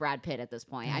know it's Brad Pitt at this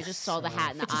point. I just saw the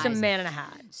hat and the Just eyes. a man in a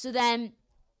hat. So then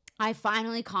I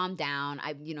finally calmed down.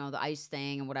 The ice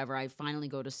thing and whatever. I finally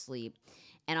go to sleep.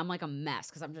 And I'm like a mess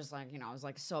because I'm just like, I was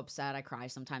like so upset. I cry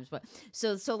sometimes. But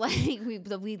so like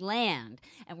we land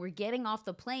and we're getting off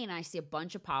the plane and I see a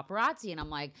bunch of paparazzi and I'm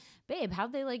like, babe,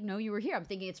 how'd they like know you were here? I'm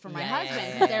thinking it's for my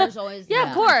husband. But there's always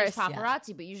of course.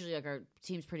 paparazzi, but usually like our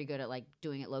team's pretty good at like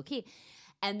doing it low key.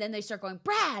 And then they start going,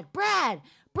 Brad.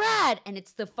 And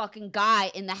it's the fucking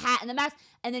guy in the hat and the mask.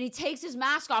 And then he takes his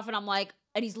mask off and I'm like,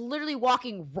 and he's literally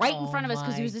walking right in front of us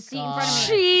because he was the seat in front of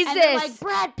me. Jesus. And they're like,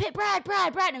 Brad Pitt.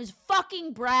 And it was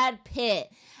fucking Brad Pitt.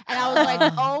 And I was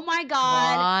like, oh my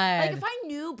God. Like if I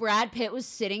knew Brad Pitt was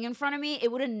sitting in front of me,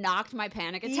 it would have knocked my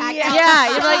panic attack out. Yeah,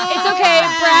 you're like, it's okay.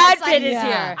 Brad Pitt is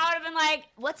here. I would have been like,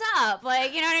 what's up?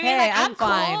 Like, you know what I mean? Hey, Like, I'm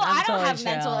fine. cool. I'm I don't totally have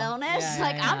mental chill. illness. Yeah,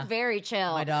 like, yeah. I'm very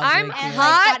chill. My dog's I'm really And cute.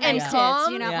 hot like, got and nice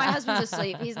calm. tits, my husband's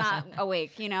asleep. He's not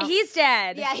awake, He's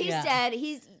dead. Yeah, he's Yeah. dead.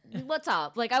 He's what's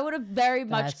up? Like I would have very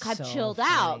much That's so chilled out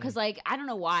funny. because like I don't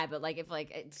know why, but like if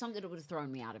like something would have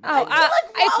thrown me out of it. Oh,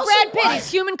 it's also Brad Pitt. what?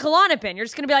 He's human Klonopin. You're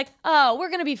just gonna be like, oh, we're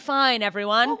gonna be fine,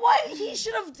 everyone. But what? He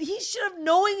should have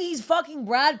knowing he's fucking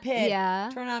Brad Pitt. Yeah.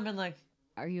 Turn around and been like,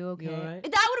 Are you okay? all right? That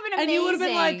would have been amazing. and you would have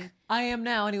been like, I am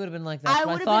now, and he would have been like that. I So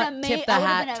would have thought, been amazing. tip the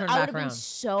hat, turn I would back have been around.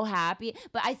 so happy.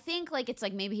 But I think like it's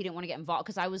like maybe he didn't want to get involved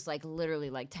because I was like literally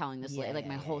like telling this like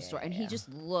my whole story, and he just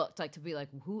looked like to be like,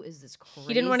 who is this crazy?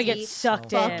 He didn't want to get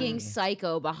sucked in. fucking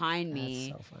psycho behind me.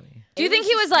 That's so funny. Do you It think was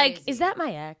he was just like, crazy. is that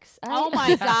my ex? Oh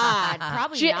my God,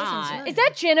 probably not. Is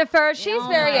that Jennifer? She's Oh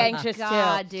very my anxious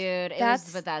God, too. dude.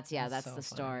 That's that's so the funny.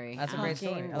 story. That's a great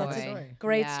story. Fucking I like the boy. story.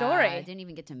 Great Yeah, story. I didn't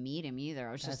even get to meet him either.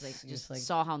 I was just That's like, just like-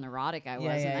 saw how neurotic I was,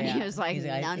 Yeah, and then he was like, He's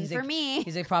none he's for me.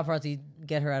 He's like, paparazzi,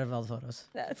 get her out of all the photos.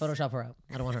 That's- Photoshop her out.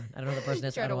 I don't want her. I don't know who the person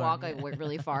is. Try I to don't walk want her. like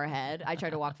really far ahead. I try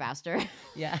to walk faster.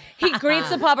 Yeah. He greets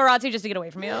the paparazzi just to get away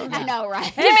from you. I know, right?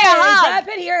 Give me a hug. Brad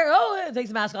Pitt here. Oh, takes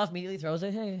the mask off, immediately throws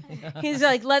it. Hey. He's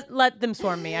like, let them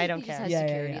swarm me. I don't He just care. has Yeah, yeah,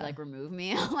 security yeah. like remove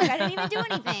me. I'm like, I didn't even do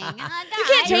anything. You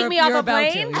can't take me off you're a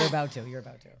about plane. To. You're about to. You're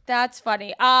about to. That's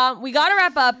funny. We gotta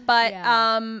wrap up, but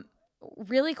Yeah.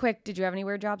 really quick, did you have any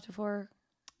weird jobs before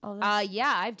all this?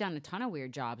 Yeah, I've done a ton of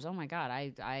weird jobs. Oh my God.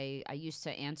 I used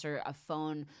to answer a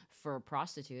phone for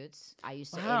prostitutes. I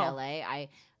used to Wow. in LA. I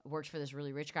worked for this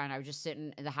really rich guy, and I would just sit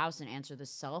in the house and answer the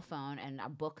cell phone and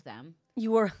book them.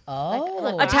 You were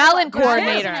Oh. a talent But I wasn't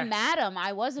coordinator. a madam.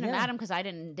 I wasn't a Yeah. madam because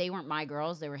they weren't my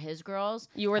girls. They were his girls.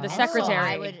 You were the Oh.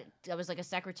 secretary. So I was like a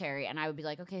secretary, and I would be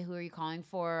like, okay, who are you calling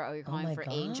for? Oh, you're calling my for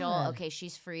Angel. God. Okay,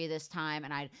 she's free this time,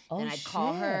 and I'd Oh,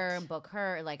 call her shit. and book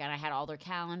her, like, and I had all their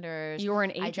calendars. You were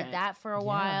an I agent. did that for a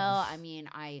while. I mean,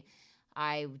 I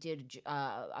did.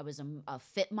 I was a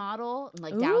fit model in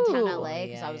like downtown Ooh. LA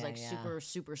because Yeah, I was yeah, like yeah.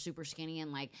 super skinny,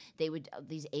 and like they would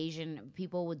these Asian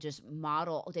people would just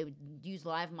model. They would use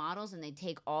live models, and they'd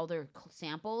take all their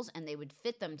samples and they would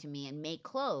fit them to me and make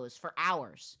clothes for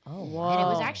hours. Oh, Whoa. And it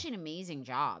was Oh. actually an amazing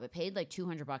job. It paid like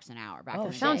 $200 an hour back Oh,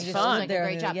 in the sounds day. So fun. it was like There, a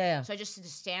great job. yeah. So I just had to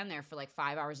stand there for like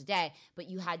 5 hours a day, but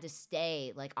you had to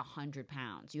stay like 100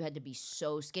 pounds. You had to be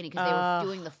so skinny because they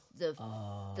were doing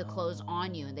the clothes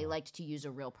on you, and they liked to use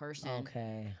a real person.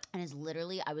 Okay. And it's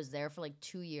literally, I was there for like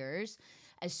 2 years.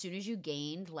 As soon as you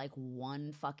gained like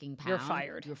 1 fucking pound, You're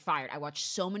fired. You're fired. I watched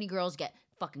so many girls get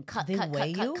fucking cut. They weigh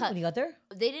you when you got there?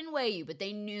 They didn't weigh you, but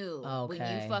they knew when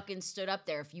Okay. you fucking stood up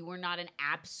there. If you were not an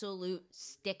absolute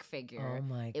stick figure, Oh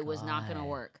my it was not gonna God.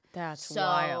 work. That's So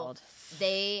wild.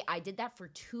 I did that for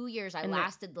 2 years. I And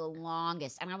lasted the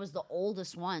longest, and I was the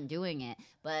oldest one doing it.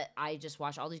 But I just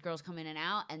watched all these girls come in and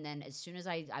out, and then as soon as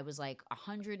I was like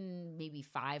 100 and maybe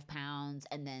 5 pounds,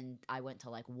 and then I went to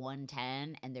like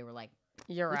 110, and they were like,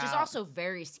 You're which is out. also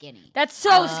very skinny. That's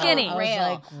so skinny. I was Real.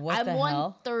 like, what I'm the hell?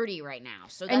 130 right now,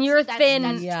 so And you're thin.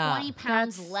 That's Yeah. 20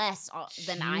 pounds That's- less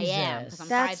than I am because I'm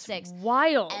That's 5'6".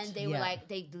 wild. And they were Yeah. like,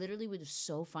 they literally would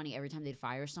so funny. Every time they'd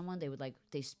fire someone, they would like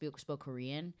they spoke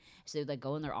Korean, so they would like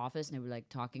go in their office and they were like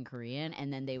talking Korean,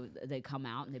 and then they'd come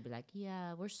out and they'd be like,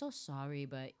 yeah, we're so sorry,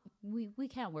 but we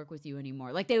can't work with you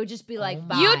anymore. Like they would just be like,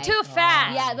 bye. You too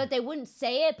fat. Yeah, but they wouldn't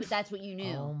say it, but that's what you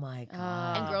knew. Oh my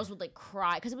God. And girls would like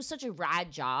cry because it was such a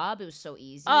bad job. It was so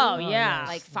easy. Oh, yeah.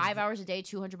 Like 5 hours a day,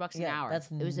 $200 an hour.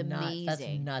 It was amazing. That's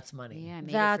nuts money. Yeah, I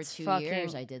made That's it for 2 fucking-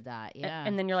 years. I did that. Yeah.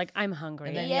 And then you're like, I'm hungry.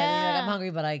 And then, Yeah. you're like, I'm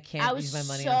hungry, but I can't I was use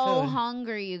my money so on food.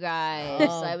 hungry, you guys.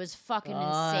 Oh, I was fucking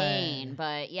God. insane.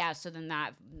 But yeah, so then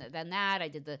that I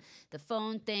did the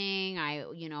phone thing.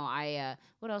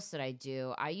 What else did I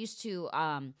do? I used to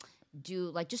do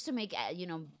like just to make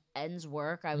ends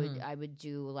work. I would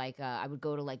do like I would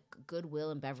go to like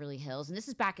Goodwill in Beverly Hills, and this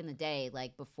is back in the day,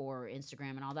 like before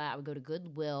Instagram and all that. I would go to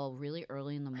Goodwill really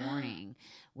early in the morning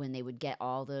when they would get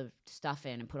all the stuff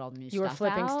in and put all the new stuff You were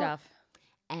flipping out. stuff.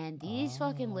 And these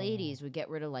fucking ladies would get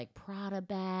rid of like Prada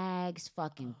bags,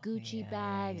 fucking Gucci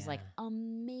bags, like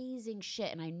amazing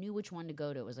shit. And I knew which one to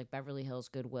go to. It was like Beverly Hills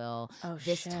Goodwill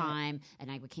this time.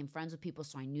 And I became friends with people,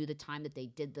 so I knew the time that they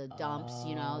did the dumps.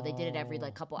 They did it every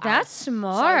like couple hours. That's So I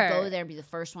smart. would go there and be the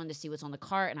first one to see what's on the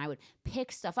cart, and I would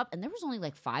pick stuff up. And there was only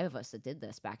like 5 of us that did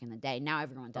this back in the day. Now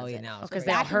everyone does it. now it's Because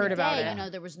great. they all Back in the heard about day,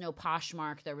 it. there was no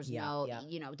Poshmark. There was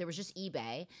there was just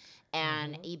eBay,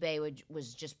 and eBay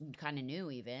was just kind of new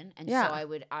even. And Yeah. so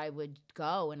I would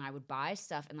go and I would buy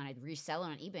stuff, and then I'd resell it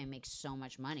on eBay and make so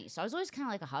much money. So I was always kind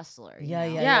of like a hustler. you know?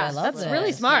 Yeah, I love that's this.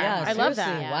 really smart. Yeah, I love that.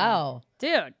 seriously, Yeah. Wow.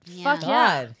 Dude, Yeah. fuck yeah.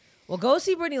 God. Well, go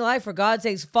see Brittany live for God's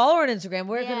sakes. Follow her on Instagram.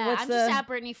 I'm just at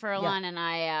Brittany Furlan, and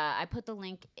I put the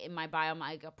link in my bio.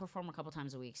 I perform a couple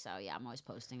times a week, so yeah, I'm always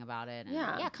posting about it. And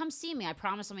Yeah. come see me. I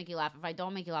promise I'll make you laugh. If I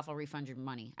don't make you laugh, I'll refund your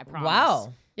money. I promise.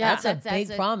 Wow. Yeah. That's a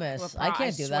big promise. I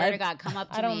can't do that. I swear to God, come up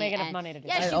to me. I don't make enough and- money to do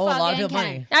Yeah, that. she I owe a lot of fucking people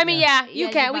money. I mean, yeah, Yeah,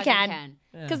 we fucking can.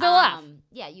 Because they'll laugh.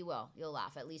 Yeah, you will. You'll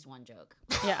laugh. At least one joke.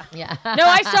 Yeah. Yeah. No,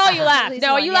 I saw you laugh. least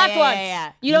No, one. you Yeah, laughed yeah, once. yeah,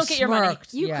 yeah. You don't get your money.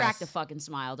 smirked. You Yes. cracked a fucking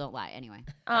smile. Don't lie. Anyway.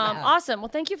 Awesome. Well,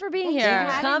 thank you for being Thanks here.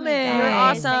 for having coming. me, guys. You're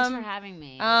Thanks awesome. for having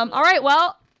me. All right,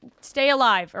 well, stay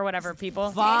alive or whatever,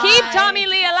 people. Bye. Keep Tommy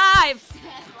Lee alive.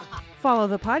 Follow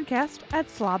the podcast at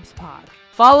Slobs Pod.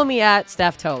 Follow me at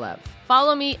Steph Tolev.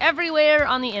 Follow me everywhere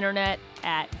on the internet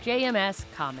at JMS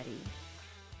Comedy.